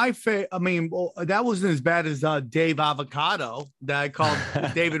 So that wasn't as bad as Dave Avocado that I called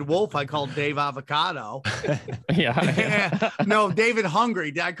David Wolf. I called Dave Avocado. Yeah. No, David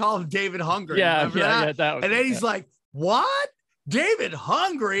Hungry. I called him David Hungry. Yeah. That? That was, and then he's like, what? David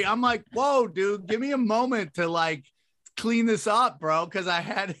Hungry? I'm like, whoa, dude, give me a moment to like clean this up, bro. Cause I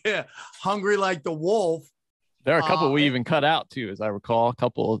had Hungry like the wolf. There are a couple we even cut out too, as I recall. A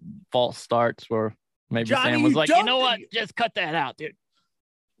couple of false starts where maybe Johnny, Sam was like, you know what? Just cut that out, dude.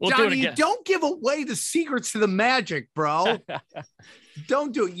 We'll Johnny, do it again. Don't give away the secrets to the magic, bro.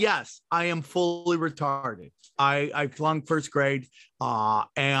 Don't do it. Yes, I am fully retarded. I flunked first grade,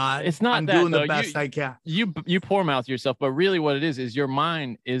 and it's not I'm that, doing though. the best I can. You poor mouth yourself, but really what it is your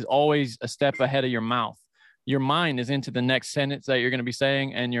mind is always a step ahead of your mouth. Your mind is into the next sentence that you're going to be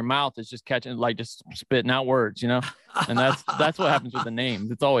saying, and your mouth is just catching, like just spitting out words, you know. And that's what happens with the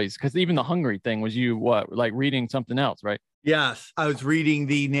names. It's always because even the Hungry thing was you like reading something else, right? Yes, I was reading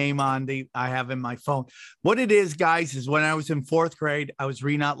the name I have in my phone. What it is, guys, is when I was in fourth grade, I was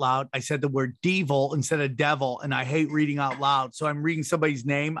reading out loud. I said the word devil instead of devil, and I hate reading out loud. So I'm reading somebody's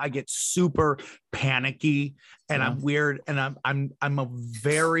name. I get super panicky, and I'm weird, and I'm a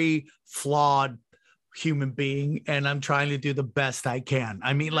very flawed human being, and I'm trying to do the best I can.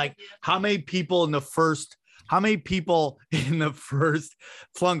 I mean, like, how many people in the first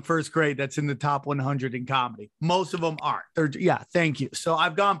flunk first grade that's in the top 100 in comedy? Most of them aren't. Thank you. So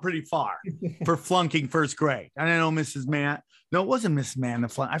I've gone pretty far for flunking first grade. I don't know Mrs. Mann. No, it wasn't Mrs. Mann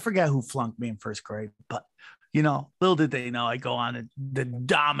that flunked. I forget who flunked me in first grade, but you know, little did they know I go on to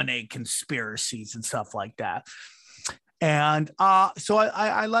dominate conspiracies and stuff like that. And so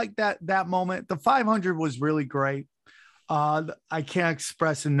I like that moment. The 500 was really great. I can't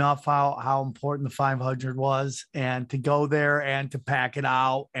express enough how important the 500 was, and to go there and to pack it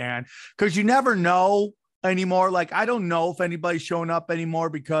out. And because you never know anymore. Like, I don't know if anybody's showing up anymore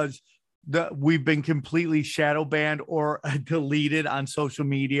because we've been completely shadow banned or deleted on social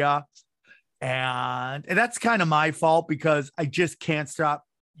media. And that's kind of my fault because I just can't stop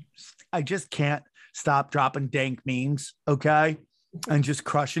dropping dank memes, okay? And just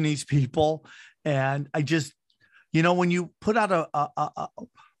crushing these people. And I just, you know, when you put out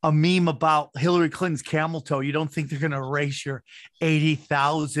a meme about Hillary Clinton's camel toe, you don't think they're going to erase your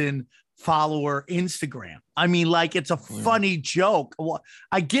 80,000 follower Instagram. I mean, like, it's a funny joke. Well,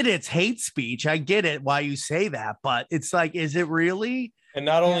 I get it. It's hate speech. I get it why you say that, but it's like, is it really? And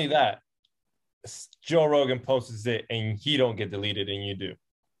not only that, Joe Rogan posts it and he don't get deleted and you do.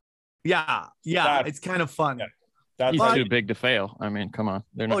 Yeah. It's kind of fun. Yeah. He's too big to fail. I mean, come on.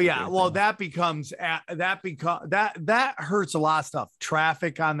 They're not. Oh yeah. Well, that hurts a lot of stuff.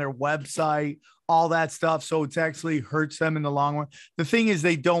 Traffic on their website, all that stuff. So it's actually hurts them in the long run. The thing is,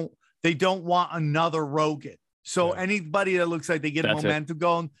 they don't want another Rogan. So anybody that looks like they get momentum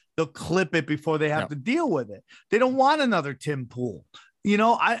going, they'll clip it before they have to deal with it. They don't want another Tim Pool. You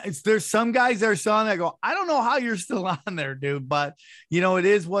know, there's some guys that are still on there. I go, I don't know how you're still on there, dude. But you know, it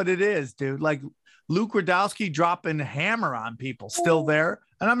is what it is, dude. Like Luke Radowski dropping hammer on people, still there.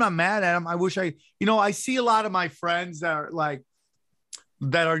 And I'm not mad at him. I wish I see a lot of my friends that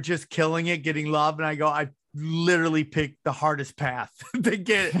are just killing it, getting love. And I go, I literally picked the hardest path to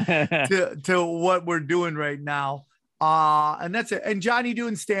get to what we're doing right now. And that's it. And Johnny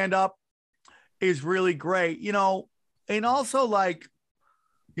doing stand up is really great, you know, and also like,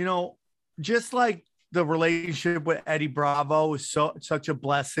 you know, just like the relationship with Eddie Bravo is such a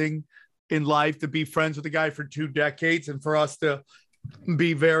blessing in life, to be friends with a guy for 2 decades and for us to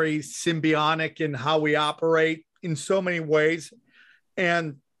be very symbiotic in how we operate in so many ways.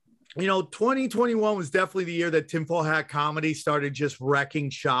 And, you know, 2021 was definitely the year that Tinfoil Hat Comedy started just wrecking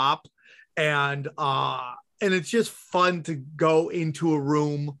shop. And it's just fun to go into a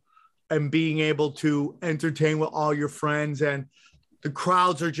room and being able to entertain with all your friends, and the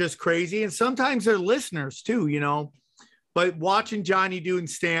crowds are just crazy. And sometimes they're listeners too, you know. But watching Johnny doing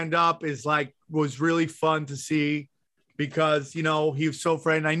stand up was really fun to see, because, you know, he was so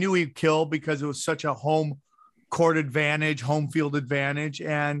friendly. I knew he'd kill because it was such a home field advantage.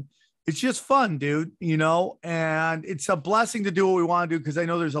 And, it's just fun, dude, you know, and it's a blessing to do what we want to do, because I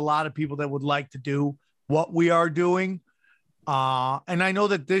know there's a lot of people that would like to do what we are doing. And I know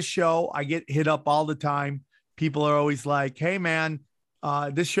that this show, I get hit up all the time. People are always like, hey, man,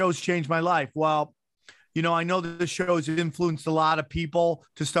 this show's changed my life. Well, you know, I know that this show has influenced a lot of people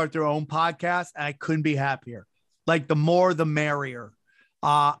to start their own podcast, and I couldn't be happier. Like, the more, the merrier,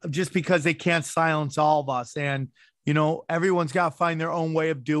 just because they can't silence all of us. And, you know, everyone's got to find their own way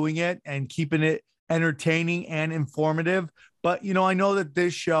of doing it and keeping it entertaining and informative. But, you know, I know that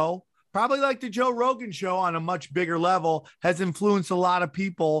this show, probably like the Joe Rogan show on a much bigger level, has influenced a lot of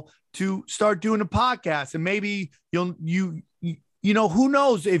people to start doing a podcast. And maybe you know, who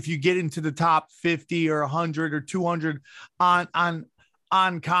knows if you get into the top 50 or 100 or 200 on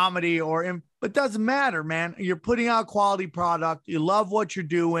comedy but it doesn't matter, man. You're putting out quality product. You love what you're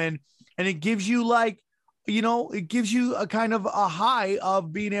doing. And it gives you, like, you know, it gives you a kind of a high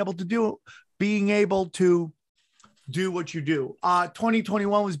of being able to do what you do.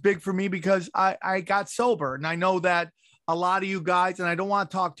 2021 was big for me because I got sober. And I know that a lot of you guys, and I don't want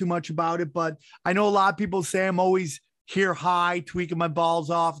to talk too much about it, but I know a lot of people say I'm always here high, tweaking my balls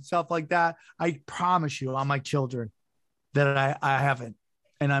off and stuff like that. I promise you on my children that I haven't.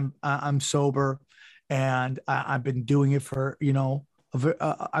 And I'm sober, and I've been doing it for, you know,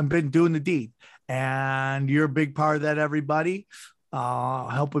 I've been doing the deed, and you're a big part of that, everybody,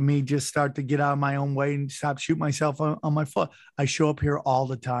 helping me just start to get out of my own way and stop shooting myself on my foot. I show up here all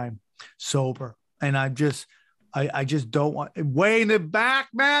the time sober, and I just don't want, way in the back,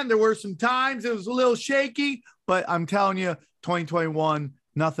 man. There were some times it was a little shaky, but I'm telling you, 2021,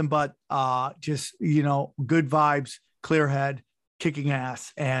 nothing but just, you know, good vibes, clear head, kicking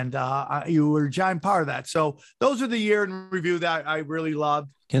ass, and you were a giant part of that. So those are the year in review that I really loved.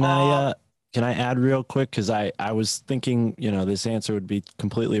 Can I add real quick? Because I was thinking, you know, this answer would be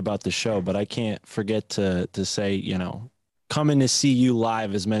completely about the show, but I can't forget to say, you know, coming to see you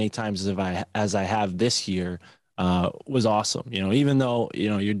live as many times as I have this year was awesome. You know, even though, you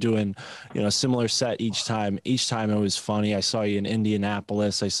know, you're doing, you know, a similar set each time it was funny. I saw you in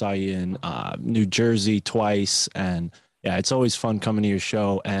Indianapolis. I saw you in New Jersey twice, and yeah, it's always fun coming to your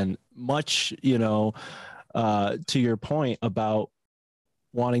show. And much, you know, to your point about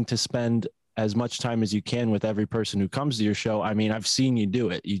wanting to spend as much time as you can with every person who comes to your show. I mean, I've seen you do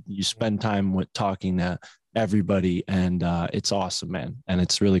it. You spend time with talking to everybody, and it's awesome, man. And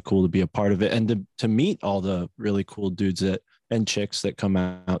it's really cool to be a part of it, and to meet all the really cool dudes and chicks that come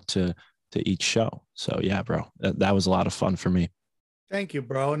out to each show. So yeah, bro, that was a lot of fun for me. Thank you,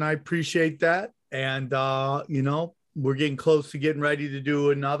 bro. And I appreciate that. And you know, we're getting close to getting ready to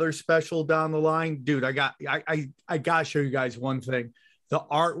do another special down the line. Dude, I gotta show you guys one thing. The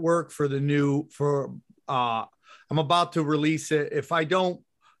artwork for I'm about to release it. If I don't,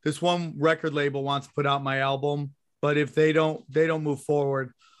 this one record label wants to put out my album, but if they don't move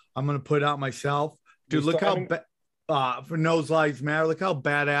forward, I'm going to put it out myself. Dude, look how for Nose Lives Matter, look how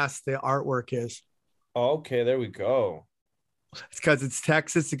badass the artwork is. Okay, there we go. It's because it's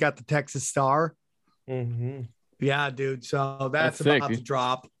Texas. It got the Texas Star. Mm-hmm. Yeah, dude. So that's about to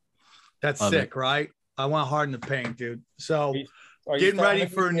drop. That's sick, right? I want Hard in the Paint, dude. So getting ready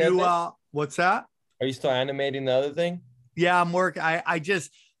for a new what's that? Are you still animating the other thing? Yeah, I'm working. I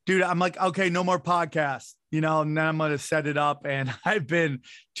just, dude, I'm like, okay, no more podcasts, you know, and then I'm going to set it up. And I've been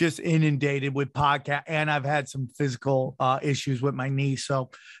just inundated with podcast, and I've had some physical issues with my knee. So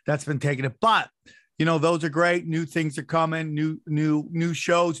that's been taking it. But, you know, those are great. New things are coming, new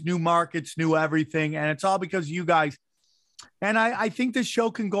shows, new markets, new everything. And it's all because of you guys. And I think this show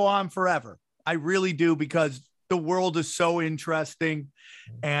can go on forever. I really do, because the world is so interesting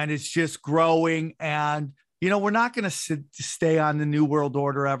and it's just growing. And, you know, we're not going to stay on the New World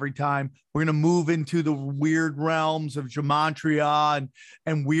Order every time. We're going to move into the weird realms of gematria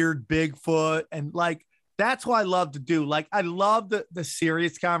and weird Bigfoot. And like, that's what I love to do. Like, I love the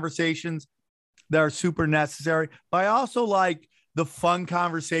serious conversations that are super necessary, but I also like the fun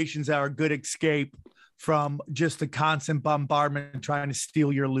conversations that are a good escape from just the constant bombardment trying to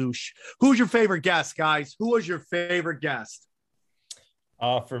steal your loosh. Who's your favorite guest, guys? Who was your favorite guest?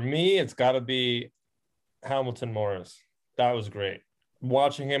 For me, it's got to be Hamilton Morris. That was great.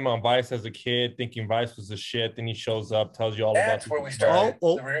 Watching him on Vice as a kid, thinking Vice was the shit. Then he shows up, tells you all about. That's where we started.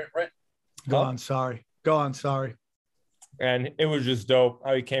 Go on, sorry. And it was just dope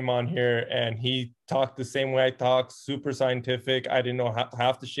how he came on here and he talked the same way I talk, super scientific. I didn't know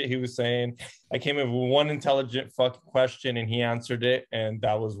half the shit he was saying. I came in with one intelligent fucking question and he answered it. And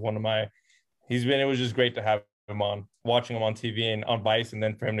that was one of my, it was just great to have him on, watching him on TV and on Vice, and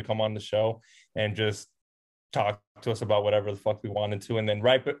then for him to come on the show and just talk to us about whatever the fuck we wanted to. And then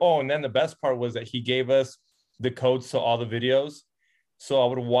and then the best part was that he gave us the codes to all the videos. So I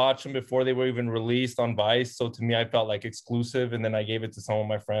would watch them before they were even released on Vice. So to me, I felt like exclusive. And then I gave it to some of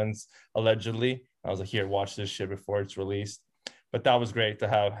my friends, allegedly. I was like, here, watch this shit before it's released. But that was great to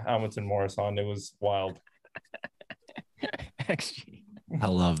have Hamilton Morris on. It was wild. XG. I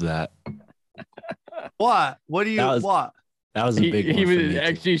love that. What? What do you what? That was a big one. He for was me, too.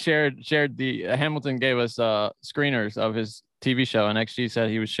 XG shared the Hamilton gave us screeners of his TV show, and XG said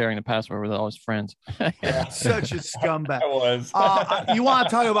he was sharing the password with all his friends. Such a scumbag. I was. You want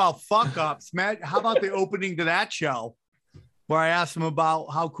to talk about fuck ups, Matt? How about the opening to that show where I asked him about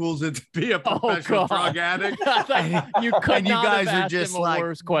how cool is it to be a professional drug addict? You could And you not guys have are asked just him a like,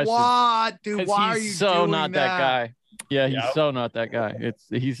 worse question. what, dude? 'Cause Why are he's you so doing not that guy? Yeah, he's so not that guy.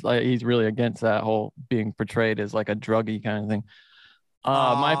 He's really against that whole being portrayed as like a druggie kind of thing.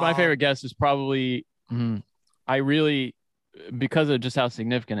 My favorite guest is probably I really, because of just how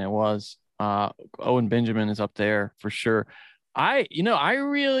significant it was, Owen Benjamin is up there for sure. I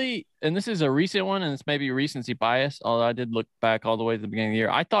really, and this is a recent one, and it's maybe recency bias, although I did look back all the way to the beginning of the year.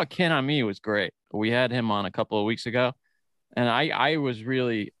 I thought Ken Ami was great. We had him on a couple of weeks ago, and I was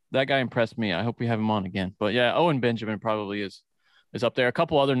really, that guy impressed me. I hope we have him on again. But yeah, Owen Benjamin probably is up there. A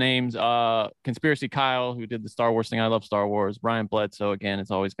couple other names, Conspiracy Kyle, who did the Star Wars thing. I love Star Wars. Brian Bledsoe, again,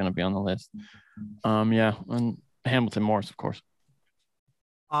 it's always going to be on the list. Yeah, and Hamilton Morris, of course.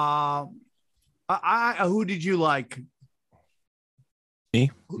 Who did you like? Me,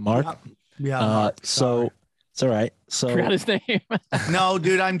 Mark. Yeah. Mark, so it's all right. So Forgot his name. no,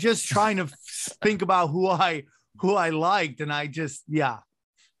 dude, I'm just trying to think about who I liked, and I just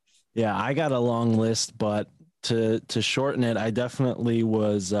yeah, I got a long list, but to shorten it, I definitely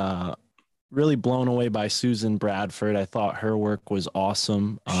was really blown away by Susan Bradford. I thought her work was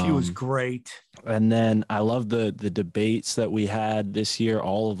awesome. She was great. And then I love the debates that we had this year.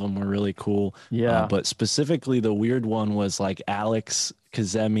 All of them were really cool. Yeah. But specifically the weird one was like Alex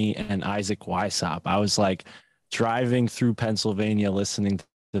Kazemi and Isaac Weishaupt. I was like driving through Pennsylvania listening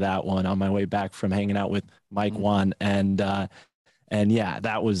to that one on my way back from hanging out with Mike Wan. And yeah,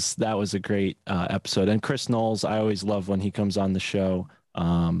 that was a great episode. And Chris Knowles, I always love when he comes on the show.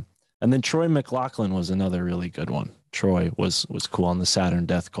 And then Troy McLaughlin was another really good one. Troy was cool on the Saturn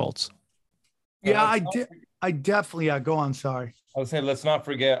Death Cults. Yeah, I definitely. Yeah, go on. Sorry. I was saying, let's not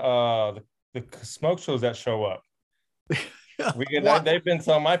forget the smoke shows that show up. They've been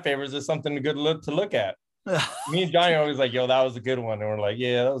some of my favorites. It's something good to look at. Me and Johnny are always like, "Yo, that was a good one," and we're like,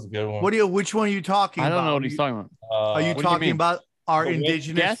 "Yeah, that was a good one." Which one are you talking about? I don't know what he's talking about. Are you talking about our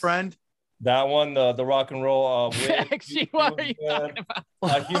indigenous friend? That one, the rock and roll. Actually, what are you talking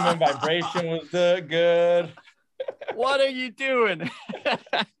about? Human Vibration was good. What are you doing?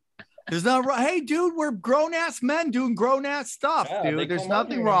 There's not right. Hey, dude, we're grown ass men doing grown ass stuff, dude. There's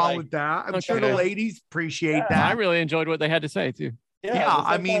nothing wrong with that. I'm sure the ladies appreciate that. I really enjoyed what they had to say too. Yeah,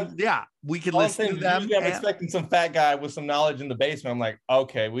 I mean, we could listen to them. I'm expecting some fat guy with some knowledge in the basement. I'm like,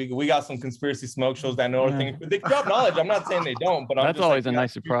 okay, we got some conspiracy smoke shows that know everything. They drop knowledge. I'm not saying they don't, but that's always a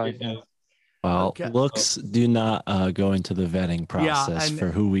nice surprise. Well, looks do not go into the vetting process for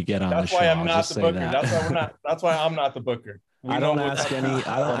who we get on the show. That's why I'm not the booker. That's why I'm not the booker. I don't ask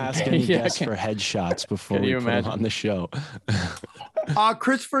any guests for headshots before we put them on the show.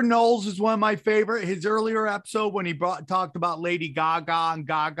 Christopher Knowles is one of my favorite. His earlier episode when he talked about Lady Gaga and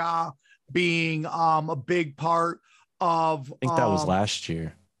Gaga being a big part of. I think that was last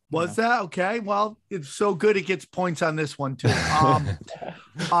year. Was that okay? Well, it's so good it gets points on this one too. I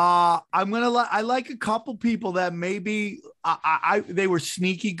like a couple people that maybe they were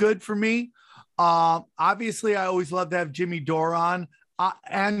sneaky good for me. Obviously, I always love to have Jimmy Dore on.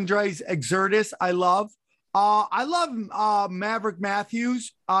 Andres Exertis, I love. I love Maverick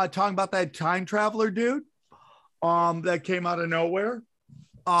Matthews talking about that time traveler dude that came out of nowhere.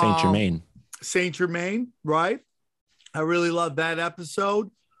 Saint Germain, right? I really love that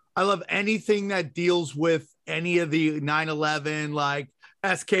episode. I love anything that deals with any of the 9/11, like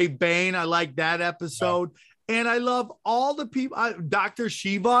S.K. Bain. I like that episode. Yeah. And I love all the people. Dr.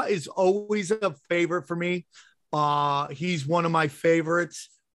 Shiva is always a favorite for me. He's one of my favorites.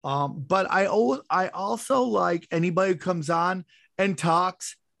 But I also like anybody who comes on and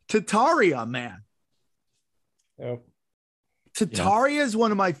talks Tataria, man. Yep. Tataria is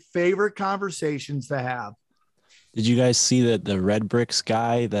one of my favorite conversations to have. Did you guys see that the Red Bricks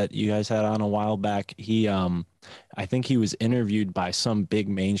guy that you guys had on a while back? He, I think he was interviewed by some big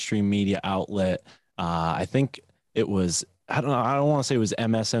mainstream media outlet. I think it was I don't know. I don't want to say it was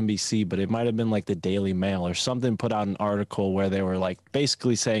MSNBC, but it might have been like the Daily Mail or something put out an article where they were like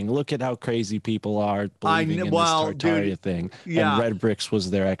basically saying, look at how crazy people are believing in this Tartaria thing. Yeah. And Red Bricks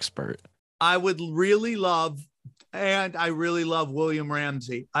was their expert. I would really love, and I really love William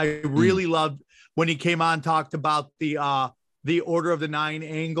Ramsey. I really loved when he came on, talked about the Order of the Nine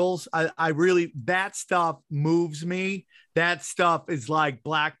Angles. I really, that stuff moves me. That stuff is like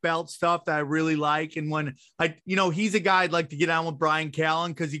black belt stuff that I really like. And when he's a guy I'd like to get on with Brian Callen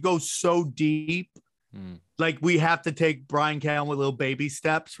because he goes so deep. Like we have to take Brian Callen with little baby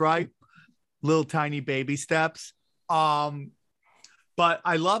steps, right? Little tiny baby steps. But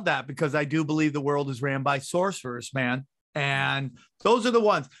I love that because I do believe the world is ran by sorcerers, man. And those are the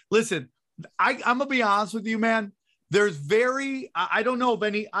ones. Listen, I'm going to be honest with you, man. There's I don't know of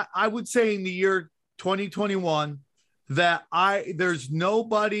any, I would say in the year 2021 that there's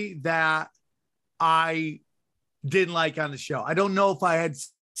nobody that I didn't like on the show. I don't know if I had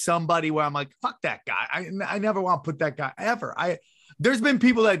somebody where I'm like, fuck that guy. I never want to put that guy ever. There's been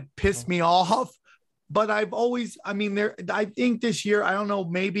people that pissed me off, but I think this year, I don't know,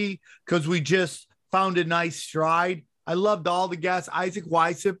 maybe because we just found a nice stride. I loved all the guests. Isaac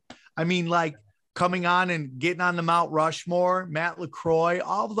Weissip. Coming on and getting on the Mount Rushmore, Matt LaCroix,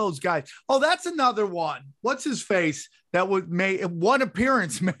 all of those guys. Oh, that's another one. What's his face? That made one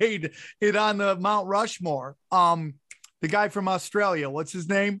appearance made it on the Mount Rushmore. The guy from Australia. What's his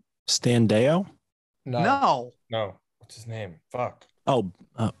name? Stan Deo? No. What's his name? Fuck. Oh,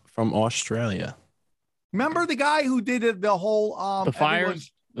 from Australia. Remember the guy who did the whole the fires?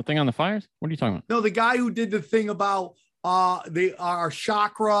 The thing on the fires? What are you talking about? No, the guy who did the thing about our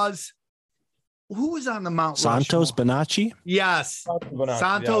chakras. Who was on the Mount Santos Rushmore? Bonacci? Yes.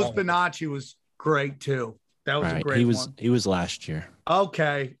 Santos Bonacci was great too. That was a great one. He was last year.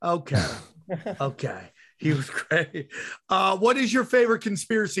 Okay. He was great. What is your favorite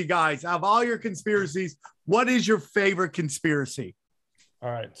conspiracy, guys? Of all your conspiracies, what is your favorite conspiracy?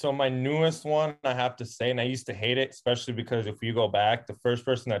 All right. So my newest one, I have to say, and I used to hate it, especially because if you go back, the first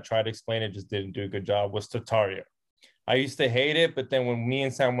person that tried to explain it just didn't do a good job, was Tartaria. I used to hate it, but then when me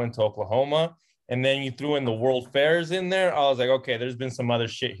and Sam went to Oklahoma, and then you threw in the World Fairs in there, I was like, okay, there's been some other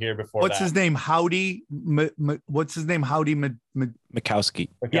shit here before. What's his name? Howdy. What's his name? Howdy Mikowski.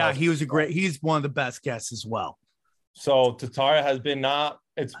 Yeah, he's one of the best guests as well. So Tartaria has been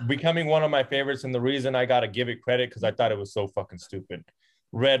it's becoming one of my favorites. And the reason I got to give it credit, because I thought it was so fucking stupid.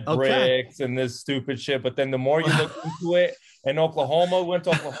 Red bricks and this stupid shit. But then the more you look into it, in Oklahoma, went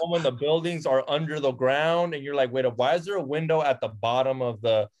to Oklahoma, and the buildings are under the ground. And you're like, wait, why is there a window at the bottom of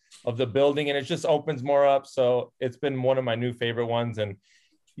the building? And it just opens more up. So it's been one of my new favorite ones. And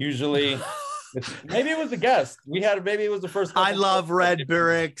usuver maybe it was the guest maybe it was the first. I love Red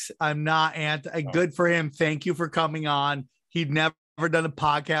bricks. I'm not good for him. Thank you for coming on. He'd never done a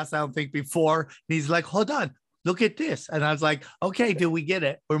podcast, I don't think, before. And he's like, hold on, look at this. And I was like, okay, dude, we get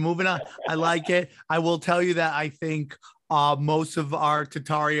it. We're moving on. I like it. I will tell you that I think most of our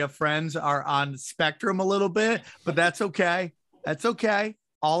Tartaria friends are on the spectrum a little bit, but that's okay. That's okay.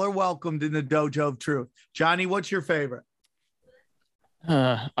 All are welcomed in the Dojo of Truth. Johnny, what's your favorite?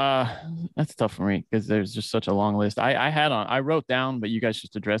 That's tough for me because there's just such a long list. I wrote down, but you guys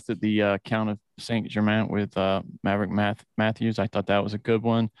just addressed it, the Count of Saint Germain with Maverick Matthews. I thought that was a good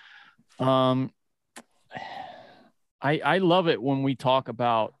one. I love it when we talk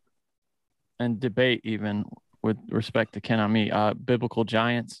about and debate, even with respect to Ken Ami, biblical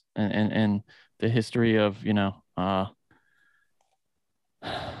giants and the history of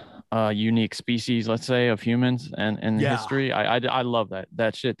unique species, let's say, of humans and history. I love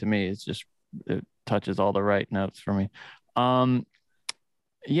that shit. To me, it touches all the right notes for me. Those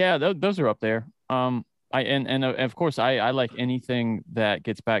are up there. Of course I like anything that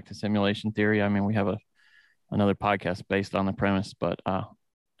gets back to simulation theory. I mean, we have another podcast based on the premise, but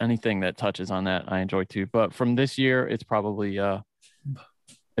anything that touches on that I enjoy too. But from this year, it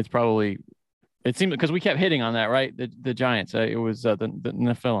seemed, because we kept hitting on that, right? The giants. It was the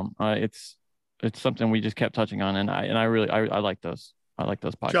Nephilim. It's something we just kept touching on, and I really like those. I like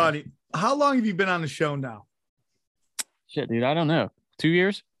those podcasts. Johnny, how long have you been on the show now? Shit, dude, I don't know. 2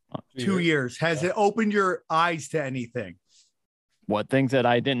 years? 2 years. Has it opened your eyes to anything? What things that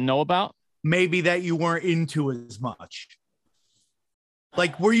I didn't know about? Maybe that you weren't into as much.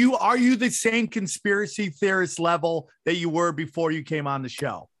 Like, are you the same conspiracy theorist level that you were before you came on the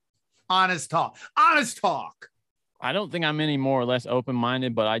show? Honest talk. I don't think I'm any more or less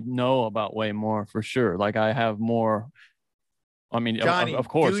open-minded, but I know about way more for sure. Like, I have more. I mean, Johnny, of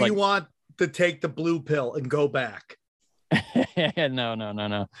course. Do you want to take the blue pill and go back?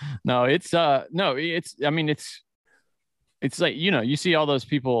 No. It's I mean, it's it's like, you see all those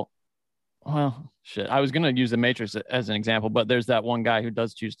people. Well, shit. I was gonna use the Matrix as an example, but there's that one guy who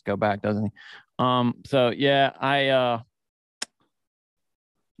does choose to go back, doesn't he? So yeah,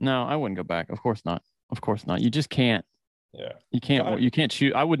 no, I wouldn't go back. Of course not. Of course not. You just can't. Yeah. You can't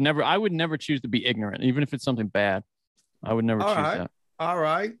choose. I would never choose to be ignorant, even if it's something bad. I would never choose that. All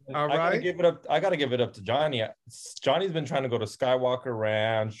right. I gotta give it up. I gotta give it up to Johnny. Johnny's been trying to go to Skywalker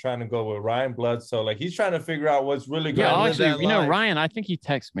Ranch, trying to go with Ryan Bledsoe. Like he's trying to figure out what's really going Yeah, on. actually, Ryan, I think he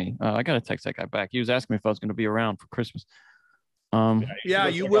texted me. I gotta text that guy back. He was asking me if I was going to be around for Christmas. Yeah,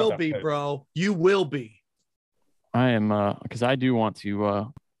 you will be, bro. You will be. I am, because I do want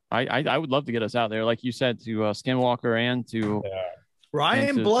to. I would love to get us out there, like you said, to Skinwalker and to. Yeah.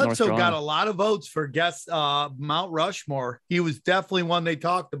 Ryan Bledsoe got a lot of votes for guest Mount Rushmore. He was definitely one they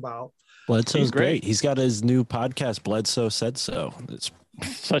talked about. Bledsoe's great. He's got his new podcast, Bledsoe Said So. It's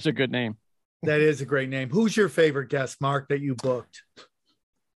such a good name. That is a great name. Who's your favorite guest, Mark, that you booked?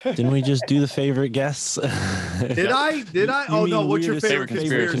 Didn't we just do the favorite guests? Did I? Oh no! What's your favorite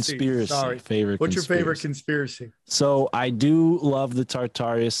conspiracy? Sorry. What's your favorite conspiracy? So I do love the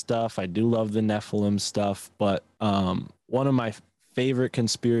Tartarus stuff. I do love the Nephilim stuff. But one of my favorite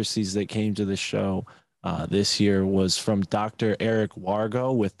conspiracies that came to the show this year was from Dr. Eric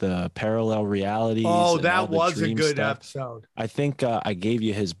Wargo with the parallel realities. Oh, that was a good episode. I think I gave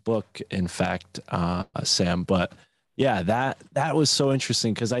you his book, in fact, Sam. But yeah, that was so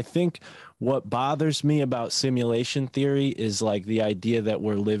interesting because I think what bothers me about simulation theory is like the idea that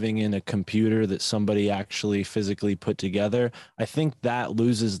we're living in a computer that somebody actually physically put together. I think that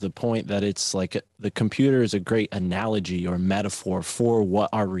loses the point that it's like the computer is a great analogy or metaphor for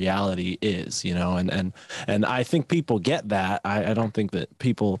what our reality is, and I think people get that. I don't think that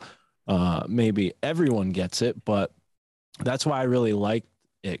people, maybe everyone gets it, but that's why I really like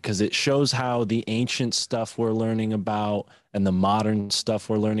it, because it shows how the ancient stuff we're learning about and the modern stuff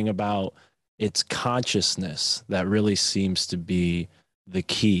we're learning about, it's consciousness that really seems to be the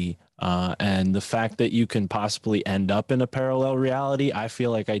key. And the fact that you can possibly end up in a parallel reality, I feel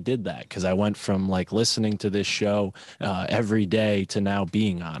like I did that because I went from like listening to this show every day to now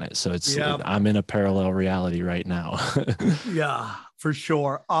being on it. So I'm in a parallel reality right now. Yeah, for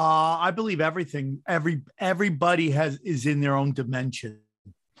sure. I believe everybody is in their own dimension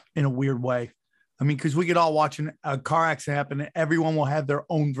in a weird way. I mean, because we could all watch a car accident happen, and everyone will have their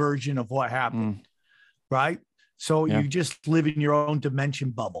own version of what happened, right? So you just live in your own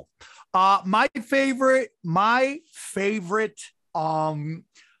dimension bubble. My favorite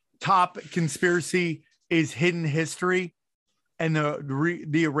top conspiracy is hidden history and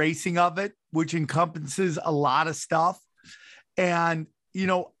the erasing of it, which encompasses a lot of stuff. And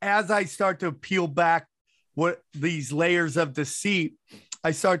as I start to peel back what these layers of deceit, I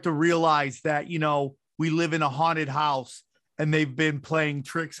start to realize that, we live in a haunted house and they've been playing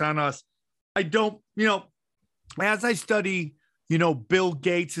tricks on us. I don't, as I study, Bill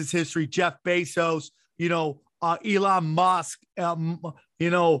Gates' history, Jeff Bezos, Elon Musk,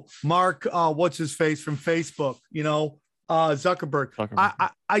 Mark, what's his face from Facebook, Zuckerberg.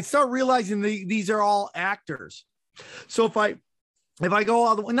 I start realizing these are all actors. So if I go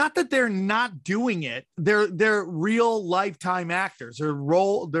all the way, not that they're not doing it, they're real lifetime actors. They're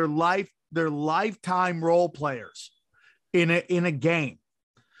lifetime role players in a game,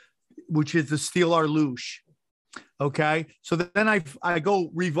 which is the Steel Arlouche. Okay, so then I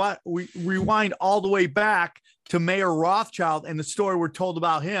go rewind all the way back to Mayer Rothschild and the story we're told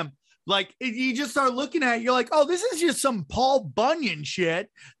about him. Like you just start looking at it, you're like, oh, this is just some Paul Bunyan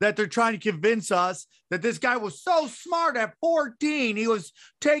shit that they're trying to convince us that this guy was so smart at 14. He was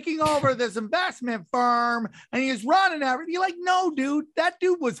taking over this investment firm and he was running everything. You're like, no, dude, that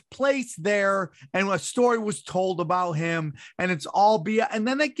dude was placed there and a story was told about him and it's all BS. And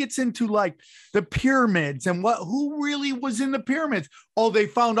then it gets into like the pyramids and who really was in the pyramids. Oh, they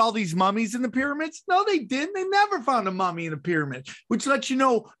found all these mummies in the pyramids? No, they didn't. They never found a mummy in a pyramid, which lets you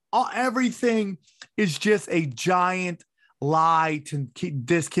know everything is just a giant lie to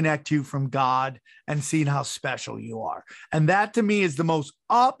disconnect you from God and seeing how special you are. And that to me is the most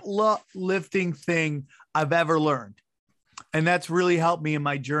uplifting thing I've ever learned. And that's really helped me in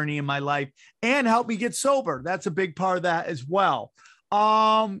my journey in my life and helped me get sober. That's a big part of that as well.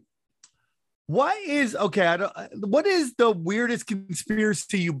 What is the weirdest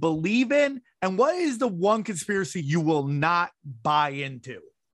conspiracy you believe in? And what is the one conspiracy you will not buy into?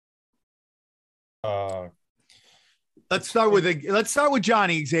 Let's start with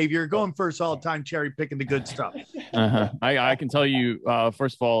Johnny Xavier. Going first all the time, cherry picking the good stuff. I can tell you,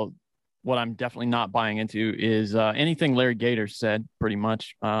 first of all, what I'm definitely not buying into is anything Larry Gator said, pretty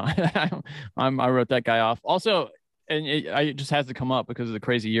much. I wrote that guy off. Also, it just has to come up because of the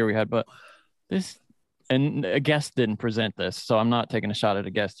crazy year we had. But this, and a guest didn't present this, so I'm not taking a shot at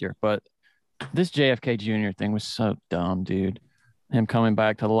a guest here. But this JFK Jr. thing was so dumb, dude. Him coming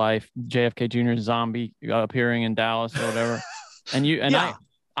back to life, JFK Jr. zombie appearing in Dallas or whatever. And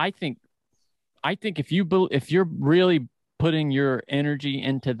I think if you're really putting your energy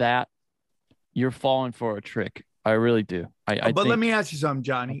into that, you're falling for a trick. I really do. But let me ask you something,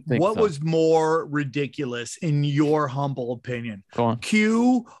 Johnny. What was more ridiculous in your humble opinion? Go on.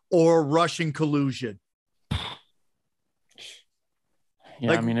 Q or Russian collusion? Yeah,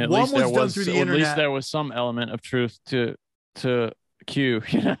 like, I mean, at one least there was done through the at internet. least there was some element of truth to Q.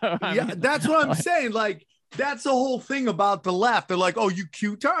 You know? Yeah, that's what I'm saying. Like, that's the whole thing about the left. They're like, oh, you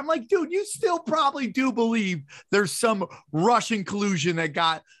cute. I'm like, dude, you still probably do believe there's some Russian collusion that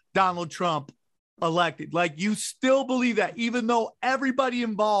got Donald Trump elected. Like, you still believe that, even though everybody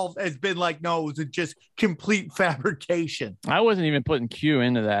involved has been like, no, it was just complete fabrication. I wasn't even putting Q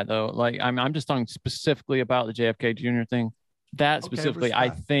into that, though. Like, I'm just talking specifically about the JFK Jr. thing. That specifically, I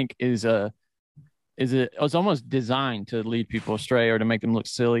think is it's almost designed to lead people astray or to make them look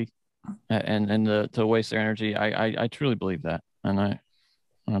silly and to waste their energy. I truly believe that, and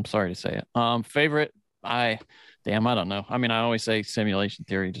I'm sorry to say it. Favorite, I don't know. I mean, I always say simulation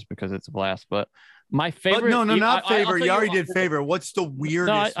theory just because it's a blast, but my favorite. But no, not favorite. You already did favorite. What's the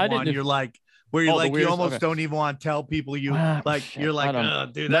weirdest one? You're like, where you're like, you almost don't even want to tell people you like. Shit, you're like, oh,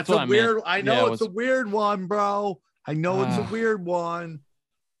 dude, that's a weird. I know it's a weird one, bro. I know it's a weird one,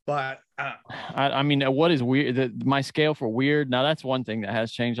 but I mean, what is weird? My scale for weird. Now that's one thing that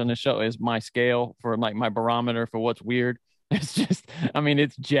has changed on this show is my scale for like my barometer for what's weird. It's just, I mean,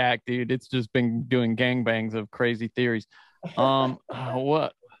 it's jacked, dude. It's just been doing gangbangs of crazy theories.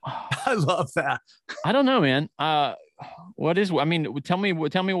 What? I love that. I don't know, man. What is? I mean, tell me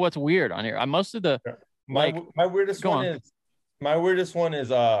what's weird on here. Most of the my weirdest one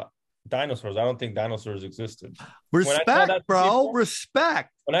is dinosaurs. I don't think dinosaurs existed. Respect, bro. People,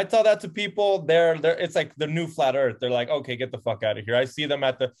 respect. When I tell that to people, they're it's like the new flat earth. They're like, okay, get the fuck out of here. I see them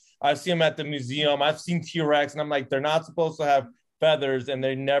at the museum. I've seen T-Rex, and I'm like, they're not supposed to have feathers, and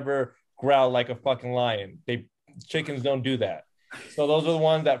they never growl like a fucking lion. Chickens don't do that. So those are the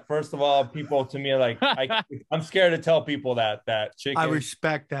ones that, first of all, people to me are like, I'm scared to tell people that chickens. I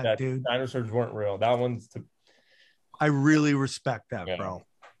respect that, dude. Dinosaurs weren't real. That one's. I really respect that, bro.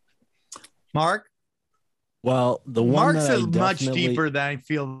 Mark? Well, the one Mark's much deeper than I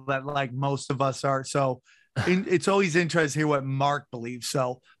feel that like most of us are. So it's always interesting to hear what Mark believes.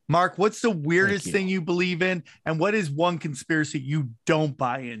 So, Mark, what's the weirdest thing you believe in? And what is one conspiracy you don't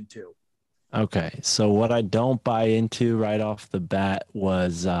buy into? Okay. So what I don't buy into right off the bat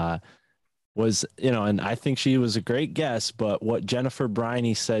was, and I think she was a great guest, but what Jennifer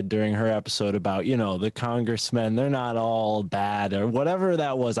Briney said during her episode about, the congressmen, they're not all bad or whatever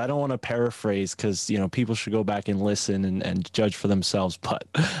that was. I don't want to paraphrase because, people should go back and listen and judge for themselves. But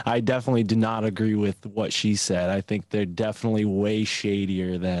I definitely do not agree with what she said. I think they're definitely way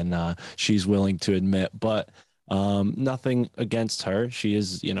shadier than she's willing to admit. But nothing against her. She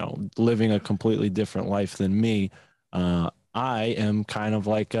is, living a completely different life than me. I am kind of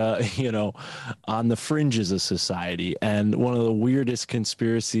like, on the fringes of society. And one of the weirdest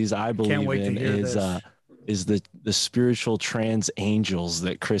conspiracies I believe in is the spiritual trans angels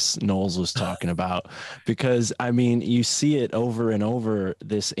that Chris Knowles was talking about. Because, I mean, you see it over and over,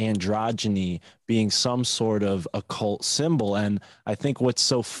 this androgyny being some sort of occult symbol. And I think what's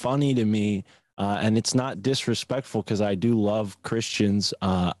so funny to me, and it's not disrespectful because I do love Christians.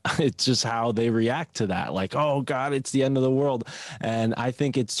 It's just how they react to that. Like, oh, God, it's the end of the world. And I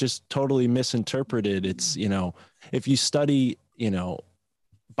think it's just totally misinterpreted. It's, if you study,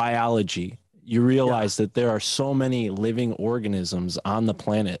 biology, you realize that there are so many living organisms on the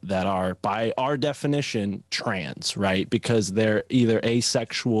planet that are, by our definition, trans, right? Because they're either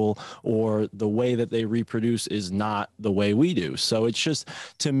asexual or the way that they reproduce is not the way we do. So it's just,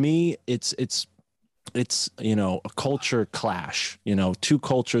 to me, it's a culture clash, two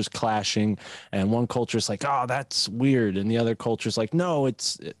cultures clashing, and one culture is like, oh, that's weird, and the other culture is like, no,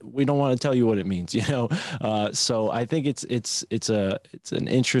 we don't want to tell you what it means, so I think it's an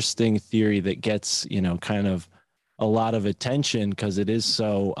interesting theory that gets kind of a lot of attention because it is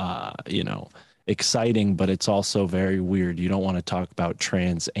so exciting, but it's also very weird. You don't want to talk about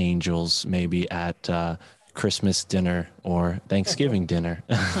trans angels maybe at Christmas dinner or Thanksgiving dinner.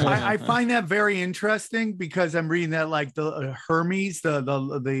 I find that very interesting because I'm reading that like the Hermes,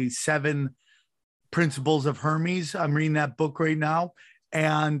 the 7 principles of Hermes. I'm reading that book right now,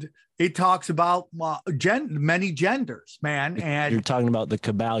 and it talks about many genders, man. And you're talking about the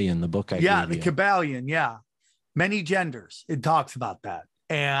Kybalion, the book. The Kybalion, yeah. many genders. It talks about that.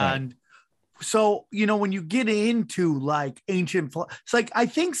 And so, you know, when you get into like ancient, it's like, I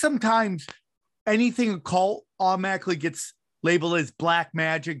think sometimes anything occult automatically gets labeled as black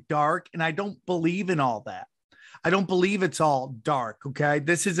magic, dark. And I don't believe in all that. I don't believe it's all dark. Okay.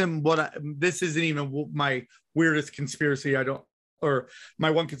 This isn't even my weirdest conspiracy. Or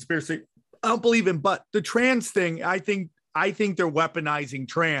my one conspiracy I don't believe in, but the trans thing, I think they're weaponizing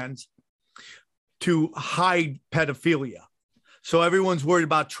trans to hide pedophilia. So everyone's worried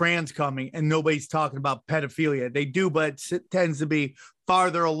about trans coming and nobody's talking about pedophilia. They do, but it tends to be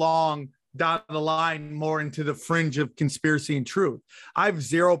farther along down the line, more into the fringe of conspiracy and truth. I have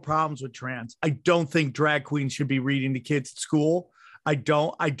zero problems with trans. I don't think drag queens should be reading to kids at school. I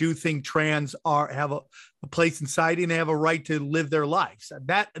do think trans have a place in society and they have a right to live their lives.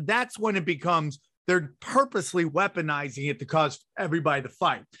 That's when it becomes, they're purposely weaponizing it to cause everybody to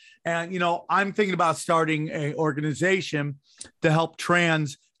fight. And, you know, I'm thinking about starting an organization to help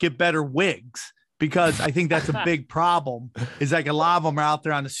trans get better wigs, because I think that's a big problem. Is like a lot of them are out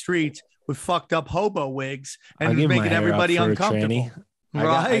there on the streets with fucked up hobo wigs and making everybody uncomfortable.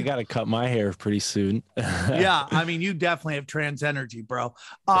 Right? I got to cut my hair pretty soon. Yeah, I mean, you definitely have trans energy, bro.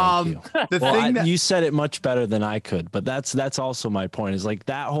 You said it much better than I could, but that's also my point. Is like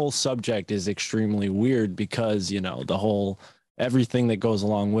that whole subject is extremely weird because, you know, the whole everything that goes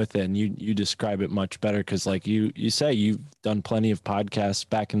along with it, and you describe it much better because, like you say, you've done plenty of podcasts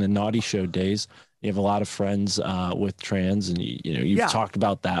back in the Naughty Show days. You have a lot of friends with trans, and you've talked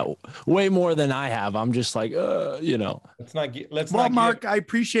about that way more than I have. I'm just like, you know. Mark, I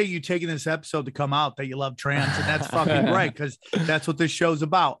appreciate you taking this episode to come out that you love trans, and that's fucking right, because that's what this show's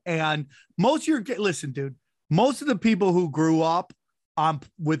about. And most of the people who grew up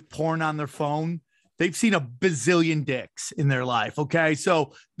with porn on their phone, they've seen a bazillion dicks in their life. Okay.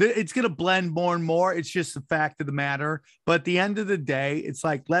 So it's going to blend more and more. It's just the fact of the matter. But at the end of the day, it's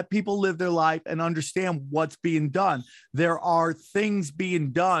like, let people live their life and understand what's being done. There are things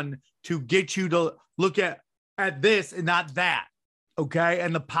being done to get you to look at this and not that. Okay.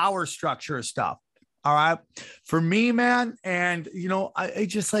 And the power structure of stuff. All right. For me, man. And, you know, I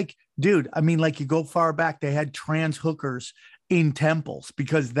just like, dude, I mean, like you go far back, they had trans hookers in temples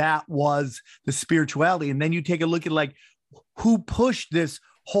because that was the spirituality. And then you take a look at like who pushed this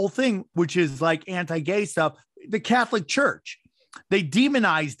whole thing, which is like anti-gay stuff, the Catholic Church. They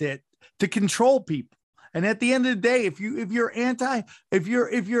demonized it to control people. And at the end of the day, if you're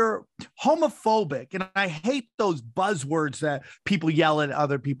homophobic, and I hate those buzzwords that people yell at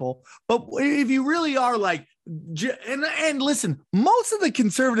other people, but if you really are like, and listen, most of the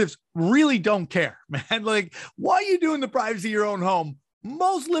conservatives really don't care, man. Like, why are you doing the privacy of your own home?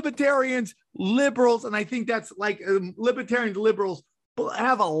 Most libertarians, liberals, and I think that's like libertarians, liberals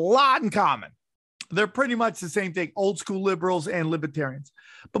have a lot in common. They're pretty much the same thing, old school liberals and libertarians.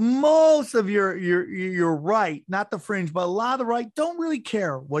 But most of your right, not the fringe, but a lot of the right don't really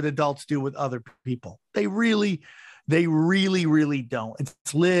care what adults do with other people. They really don't. It's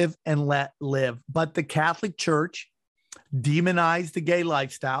live and let live. But the Catholic Church demonized the gay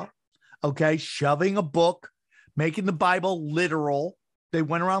lifestyle, okay, shoving a book, making the Bible literal. They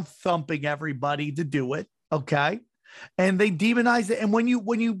went around thumping everybody to do it, okay? And they demonized it. And when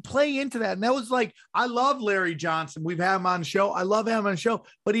you play into that, and that was like, I love Larry Johnson. We've had him on the show. I love him on the show,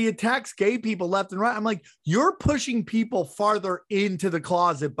 but he attacks gay people left and right. I'm like, you're pushing people farther into the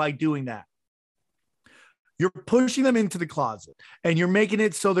closet by doing that. You're pushing them into the closet and you're making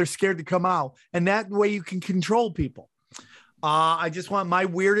it so they're scared to come out. And that way you can control people. I just want my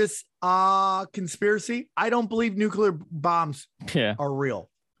weirdest conspiracy. I don't believe nuclear bombs are real.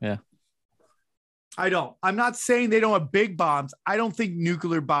 Yeah. I don't. I'm not saying they don't have big bombs. I don't think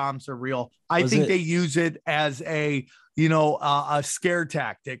nuclear bombs are real. I think they use it as a scare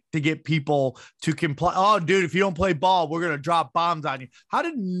tactic to get people to comply. Oh, dude, if you don't play ball, we're going to drop bombs on you. How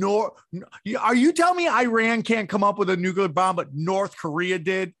did are you telling me Iran can't come up with a nuclear bomb, but North Korea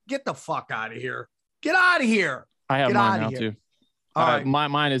did? Get the fuck out of here. Get out of here. I have mine now too. All right.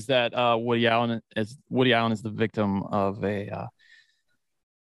 Mine is that Woody Allen is the victim of a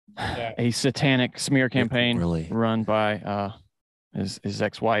satanic smear campaign run by his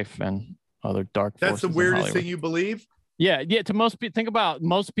ex-wife and other dark forces. That's the weirdest thing you believe? Yeah. To most people, think about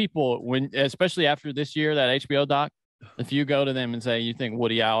most people especially after this year, that HBO doc, if you go to them and say you think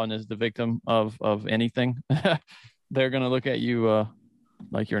Woody Allen is the victim of anything, they're going to look at you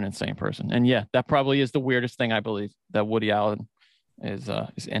like you're an insane person. And yeah, that probably is the weirdest thing I believe, that Woody Allen is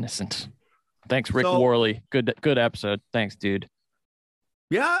innocent. Thanks, Rick Worley. Good episode. Thanks, dude.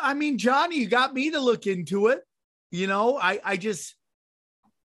 Yeah, I mean, Johnny, you got me to look into it. You know, I just,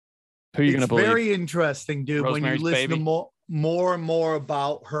 Who are you It's going to believe? very interesting, dude, Rosemary's when you listen Baby? to more and more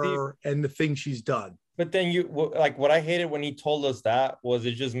about her and the things she's done. But then like what I hated when he told us that was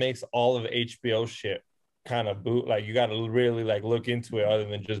it just makes all of HBO shit kind of boot. Like you got to really like look into it other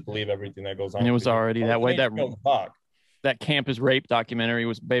than just believe everything that goes on. And it was already that way. That campus rape documentary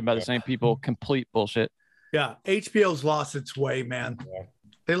was made by the same people. Complete bullshit. Yeah, HBO's lost its way, man. Yeah.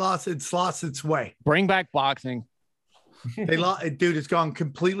 It's lost its way. Bring back boxing. They lost, dude. It's gone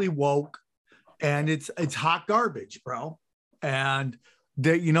completely woke, and it's hot garbage, bro. And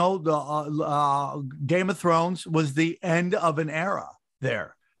the Game of Thrones was the end of an era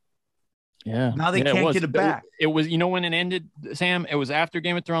there. Yeah. Now they can't get it back. It was, when it ended, Sam, it was after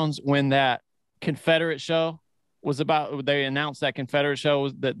Game of Thrones when that Confederate show was about, they announced that Confederate show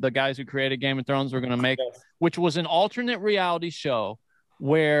was that the guys who created Game of Thrones were going to make, which was an alternate reality show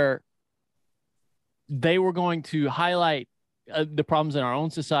where they were going to highlight the problems in our own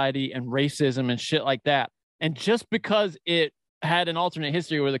society and racism and shit like that. And just because it had an alternate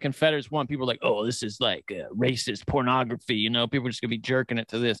history where the Confederates won, people were like, oh, this is like racist pornography. People are just gonna be jerking it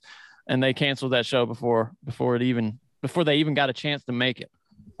to this. And they canceled that show before they even got a chance to make it.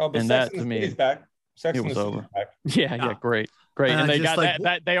 Oh, but and Sex that and to the me, City's back. Sex it and was the City's over. back. Yeah, great. And they got like,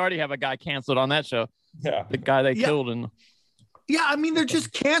 that. They already have a guy canceled on that show. Yeah, the guy they killed in. Yeah, I mean, they're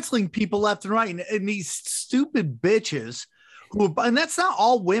just canceling people left and right, and these stupid bitches and that's not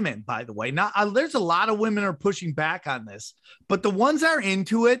all women, by the way. There's a lot of women are pushing back on this, but the ones that are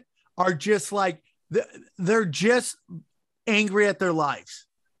into it are just like they're just angry at their lives,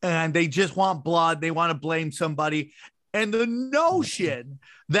 and they just want blood. They want to blame somebody, and the notion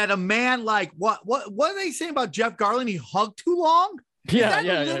that a man like what are they saying about Jeff Garland? He hugged too long. Yeah, Is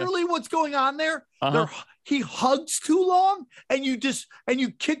that literally what's going on there? Uh-huh. He hugs too long, and you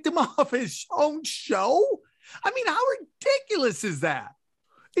kicked him off his own show. I mean, how ridiculous is that?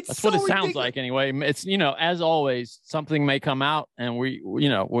 That's what it sounds like anyway. It's, as always, something may come out, and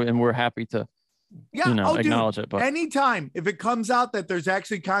we're happy to acknowledge it. But anytime if it comes out that there's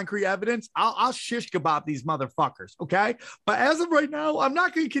actually concrete evidence, I'll shish kebab these motherfuckers. Okay, but as of right now, I'm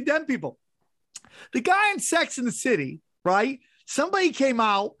not going to condemn people. The guy in Sex and the City, right? Somebody came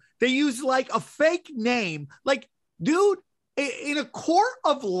out. They used like a fake name. Like, dude, in a court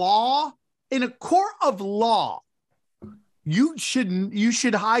of law, you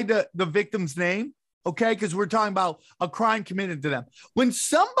should hide the victim's name, okay? Because we're talking about a crime committed to them. When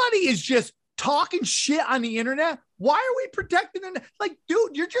somebody is just talking shit on the internet, why are we protecting them? Like,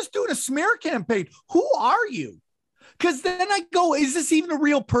 dude, you're just doing a smear campaign. Who are you? Because then I go, is this even a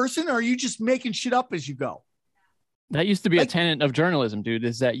real person, or are you just making shit up as you go? That used to be a tenet of journalism, dude,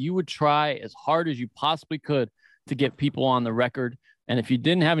 is that you would try as hard as you possibly could to get people on the record. And if you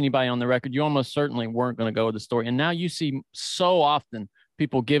didn't have anybody on the record, you almost certainly weren't going to go with the story. And now you see so often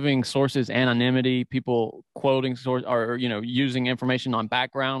people giving sources anonymity, people quoting source or, using information on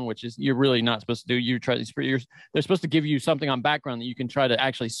background, which is you're really not supposed to do. They're supposed to give you something on background that you can try to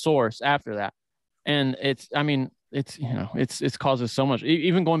actually source after that. And it's causes so much,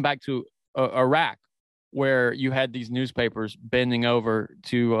 even going back to Iraq, where you had these newspapers bending over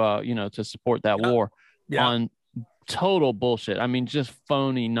to support that war on total bullshit. I mean, just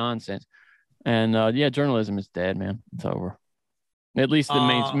phony nonsense. And journalism is dead, man. It's over. At least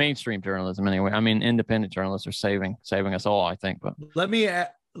the mainstream journalism, anyway. I mean, independent journalists are saving us all, I think. But let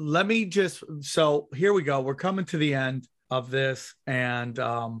me just. So here we go. We're coming to the end of this, and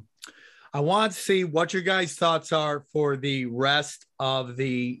I want to see what your guys' thoughts are for the rest of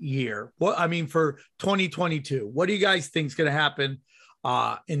the year. For 2022, what do you guys think is going to happen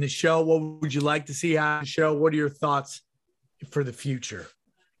in the show? What would you like to see happen in the show? What are your thoughts for the future?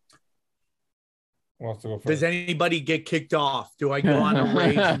 Wants to go first? Does anybody get kicked off? Do I go on a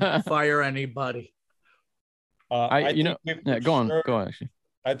rage and fire anybody? go on. Actually,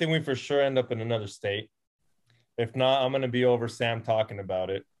 I think we for sure end up in another state. If not, I'm going to be over Sam talking about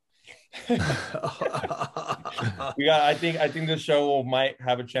it. I think this show might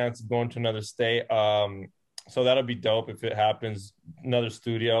have a chance of going to another state. So that'll be dope if it happens. Another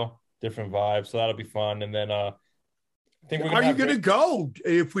studio, different vibe. So that'll be fun. And then I think are you going to go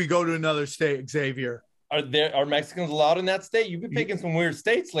if we go to another state, Xavier? Are Mexicans allowed in that state? You've been picking some weird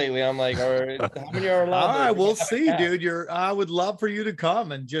states lately. I'm like, how many are allowed? All right, we'll see, dude. I would love for you to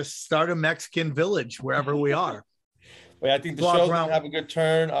come and just start a Mexican village wherever we are. I think the show's going to have a good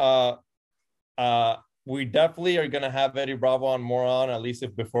turn. We definitely are going to have Eddie Bravo on more on, at least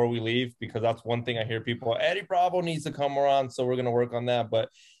before we leave, because that's one thing I hear people, Eddie Bravo needs to come more on. So we're going to work on that. But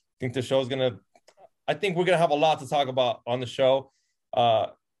I think the show's I think we're going to have a lot to talk about on the show.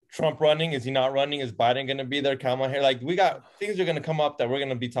 Trump running? Is he not running? Is Biden going to be there? Kamala Harris? Like, we got things are going to come up that we're going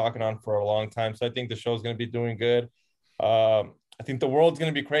to be talking on for a long time. So I think the show is going to be doing good. I think the world's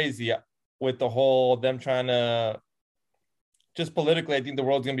going to be crazy with the whole them trying to just politically. I think the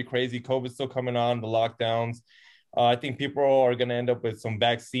world's going to be crazy. COVID's still coming on, the lockdowns. I think people are going to end up with some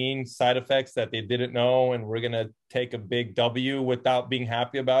vaccine side effects that they didn't know, and we're going to take a big W without being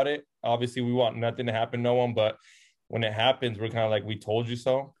happy about it. Obviously, we want nothing to happen to no one, but when it happens, we're kind of like, we told you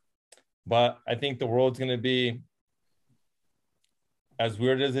so. But I think the world's going to be as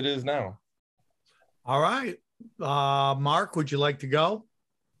weird as it is now. All right. Mark, would you like to go?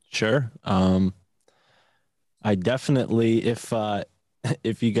 Sure. I definitely,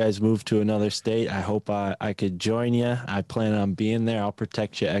 if you guys move to another state, I hope I could join you. I plan on being there. I'll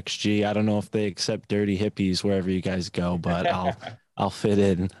protect you, XG. I don't know if they accept dirty hippies wherever you guys go, but I'll fit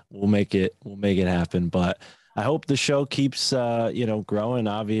in. We'll make it happen. But I hope the show keeps growing.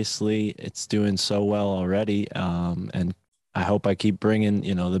 Obviously, it's doing so well already, and I hope I keep bringing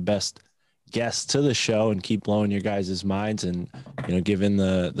the best guests to the show and keep blowing your guys' minds and giving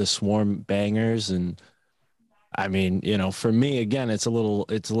the swarm bangers. And I mean, for me, again, it's a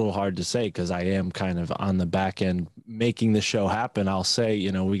little hard to say because I am kind of on the back end making the show happen. I'll say,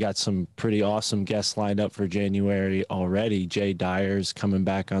 we got some pretty awesome guests lined up for January already. Jay Dyer's coming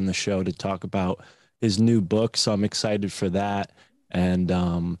back on the show to talk about his new book, so I'm excited for that. And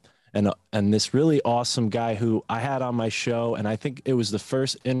this really awesome guy who I had on my show, and I think it was the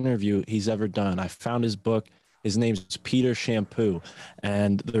first interview he's ever done. I found his book. His name's Peter Shampoo.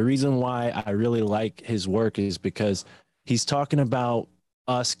 And the reason why I really like his work is because he's talking about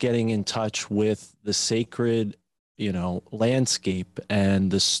us getting in touch with the sacred, landscape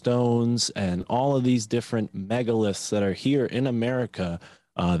and the stones and all of these different megaliths that are here in America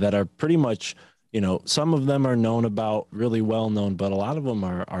that are pretty much, some of them are known about, really well known, but a lot of them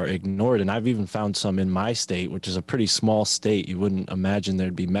are ignored. And I've even found some in my state, which is a pretty small state. You wouldn't imagine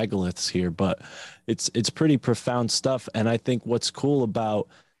there'd be megaliths here, but it's pretty profound stuff. And I think what's cool about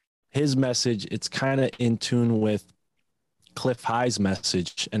his message, it's kind of in tune with Cliff High's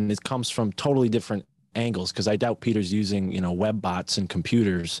message, and it comes from totally different angles, because I doubt Peter's using, web bots and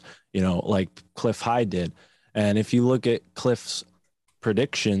computers, like Cliff High did. And if you look at Cliff's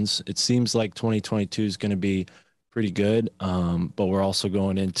predictions, it seems like 2022 is going to be pretty good, but we're also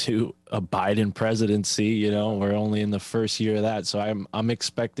going into a Biden presidency. We're only in the first year of that, so I'm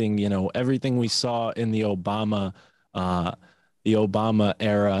expecting everything we saw in the Obama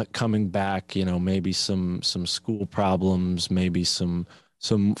era coming back. Maybe some school problems, maybe some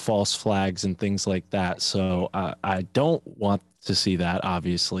false flags and things like that. So I don't want to see that,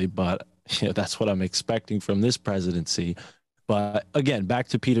 obviously, but that's what I'm expecting from this presidency. But again, back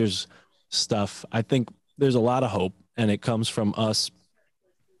to Peter's stuff, I think there's a lot of hope, and it comes from us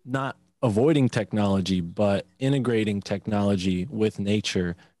not avoiding technology, but integrating technology with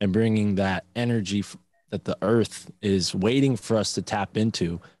nature and bringing that energy that the earth is waiting for us to tap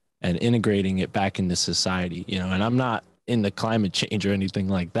into and integrating it back into society. And I'm not into climate change or anything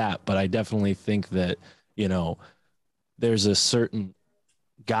like that, but I definitely think that, there's a certain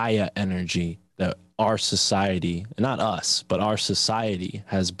Gaia energy that our society, not us, but our society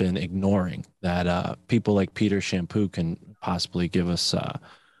has been ignoring, that people like Peter Shampoo can possibly give us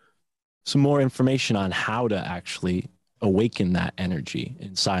some more information on how to actually awaken that energy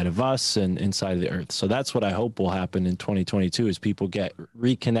inside of us and inside of the earth. So that's what I hope will happen in 2022, is people get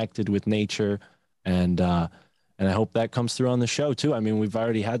reconnected with nature. And I hope that comes through on the show too. I mean, we've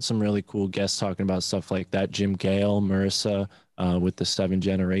already had some really cool guests talking about stuff like that. Jim Gale, Marissa with the 7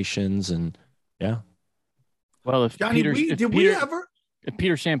 Generations, and yeah. Well, if Johnny, if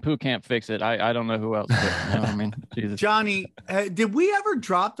Peter Shampoo can't fix it, I don't know who else could. Jesus. Johnny, did we ever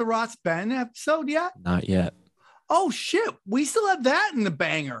drop the Ross Ben episode yet? Not yet. Oh shit, we still have that in the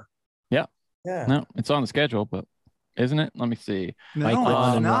banger. Yeah. Yeah. No, it's on the schedule, but isn't it? Let me see. No, Mike Vaughn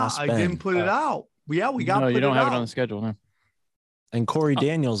it's and not. Ross I Ben. didn't put it out. Yeah, we got. No, put you don't it have out. it on the schedule. No. And Corey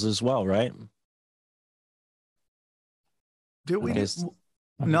Daniels as well, right? Did we? Yes.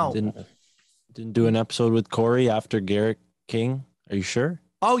 No. Didn't do an episode with Corey after Garrett King. Are you sure?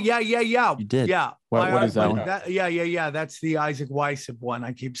 Oh yeah. You did. Yeah. What is that one? Yeah. That's the Isaac Weissip one.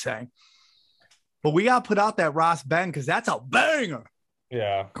 I keep saying. But we got to put out that Ross Ben, because that's a banger.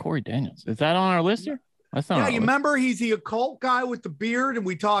 Yeah. Corey Daniels. Is that on our list here? That's not. Yeah, on our you list. remember he's the occult guy with the beard, and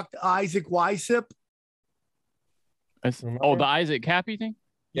we talked Isaac Weissip. Oh, the Isaac Cappy thing?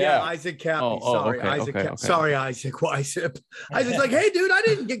 Yeah. Isaac Cappy. Oh, Sorry, okay, Isaac. okay. Sorry, Isaac Weissip. Isaac's like, hey, dude, I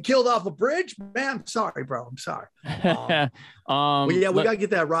didn't get killed off a bridge, man. I'm sorry, bro. I'm sorry. Well, yeah, we gotta get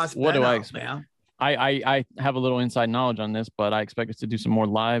that Ross What Ben do I out, expect? man. I have a little inside knowledge on this, but I expect us to do some more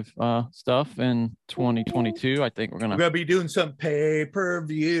live stuff in 2022. I think we're gonna be doing some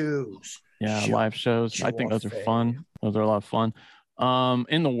pay-per-views. live shows. I think those are fun. Those are a lot of fun.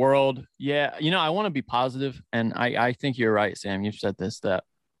 In the world, I want to be positive, and I think you're right, Sam. You've said this, that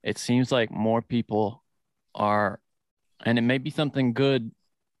it seems like more people are, and it may be something good.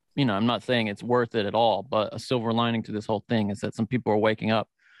 I'm not saying it's worth it at all, but a silver lining to this whole thing is that some people are waking up.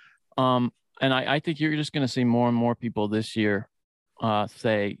 And I think you're just going to see more and more people this year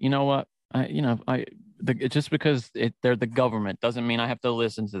say, you know what, just because they're the government doesn't mean I have to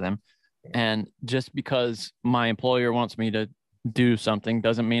listen to them. And just because my employer wants me to do something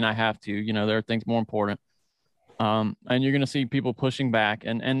doesn't mean I have to. There are things more important. And you're going to see people pushing back.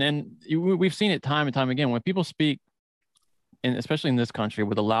 And then we've seen it time and time again when people speak, and especially in this country,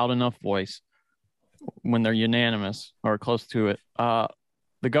 with a loud enough voice, when they're unanimous or close to it,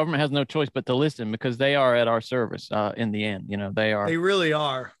 the government has no choice but to listen, because they are at our service in the end. They really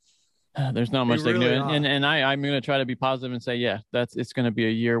are. There's not much they can do. And I'm going to try to be positive and say, it's going to be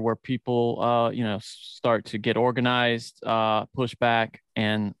a year where people, start to get organized, push back,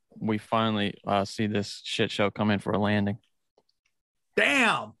 and we finally see this shit show come in for a landing.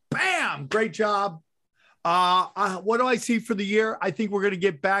 Damn. Bam. Great job. What do I see for the year? I think we're going to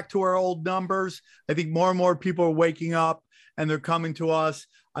get back to our old numbers. I think more and more people are waking up and they're coming to us.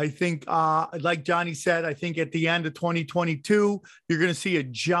 I think, like Johnny said, I think at the end of 2022, you're going to see a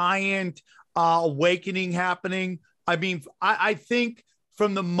giant awakening happening. I mean, I think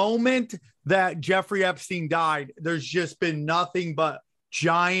from the moment that Jeffrey Epstein died, there's just been nothing but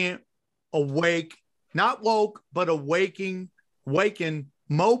giant not woke, but awaken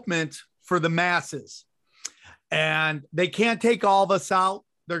movement for the masses. And they can't take all of us out.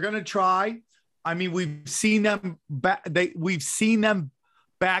 They're going to try. I mean, we've seen them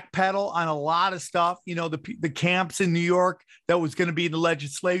backpedal on a lot of stuff. The camps in New York that was going to be in the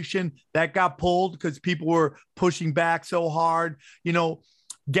legislation that got pulled because people were pushing back so hard.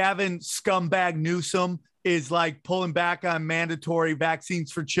 Gavin Scumbag Newsom is like pulling back on mandatory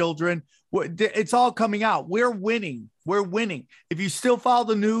vaccines for children. It's all coming out. We're winning. We're winning. If you still follow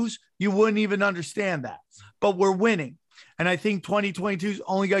the news, you wouldn't even understand that. But we're winning. And I think 2022 is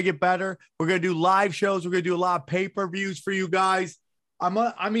only going to get better. We're going to do live shows. We're going to do a lot of pay-per-views for you guys.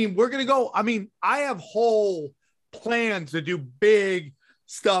 we're going to go. I have whole plans to do big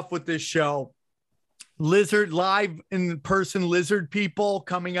stuff with this show. Live in person lizard people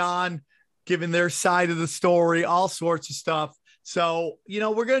coming on, giving their side of the story, all sorts of stuff. So,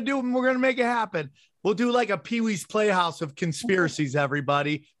 we're going to make it happen. We'll do like a Pee-wee's Playhouse of conspiracies,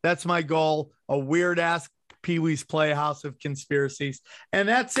 everybody. That's my goal. A weird ass Pee-wee's Playhouse of conspiracies. And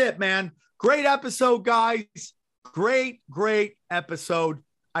that's it, man. Great episode, guys. Great episode.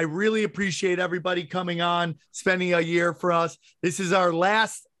 I really appreciate everybody coming on, spending a year for us. This is our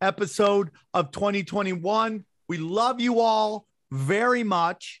last episode of 2021. We love you all very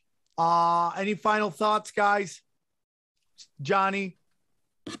much. Any final thoughts, guys? Johnny,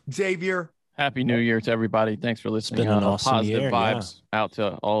 Xavier. Happy New Year to everybody. Thanks for listening. It's been an awesome positive year, vibes out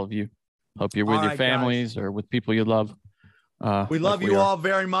to all of you. Hope you're with All your right, families or with people you love. We love you all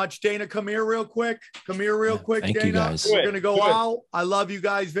very much. Dana, come here real quick. Thank Dana. you, guys. We're going to go out. I love you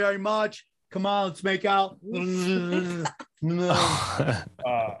guys very much. Come on, let's make out.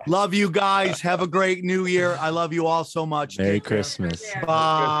 Love you guys. Have a great New Year. I love you all so much. Merry Take care. Christmas.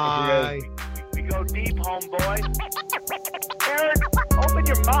 Bye. We go deep, homeboy. Aaron, open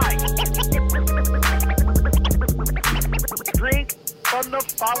your mind. Drink from the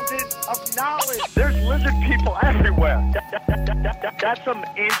fountain of knowledge. There's lizard people everywhere. That's some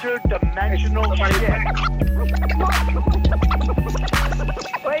interdimensional shit.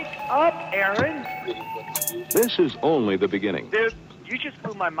 Wake up, Aaron. This is only the beginning. Dude, you just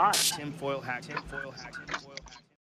blew my mind. Tinfoil hat.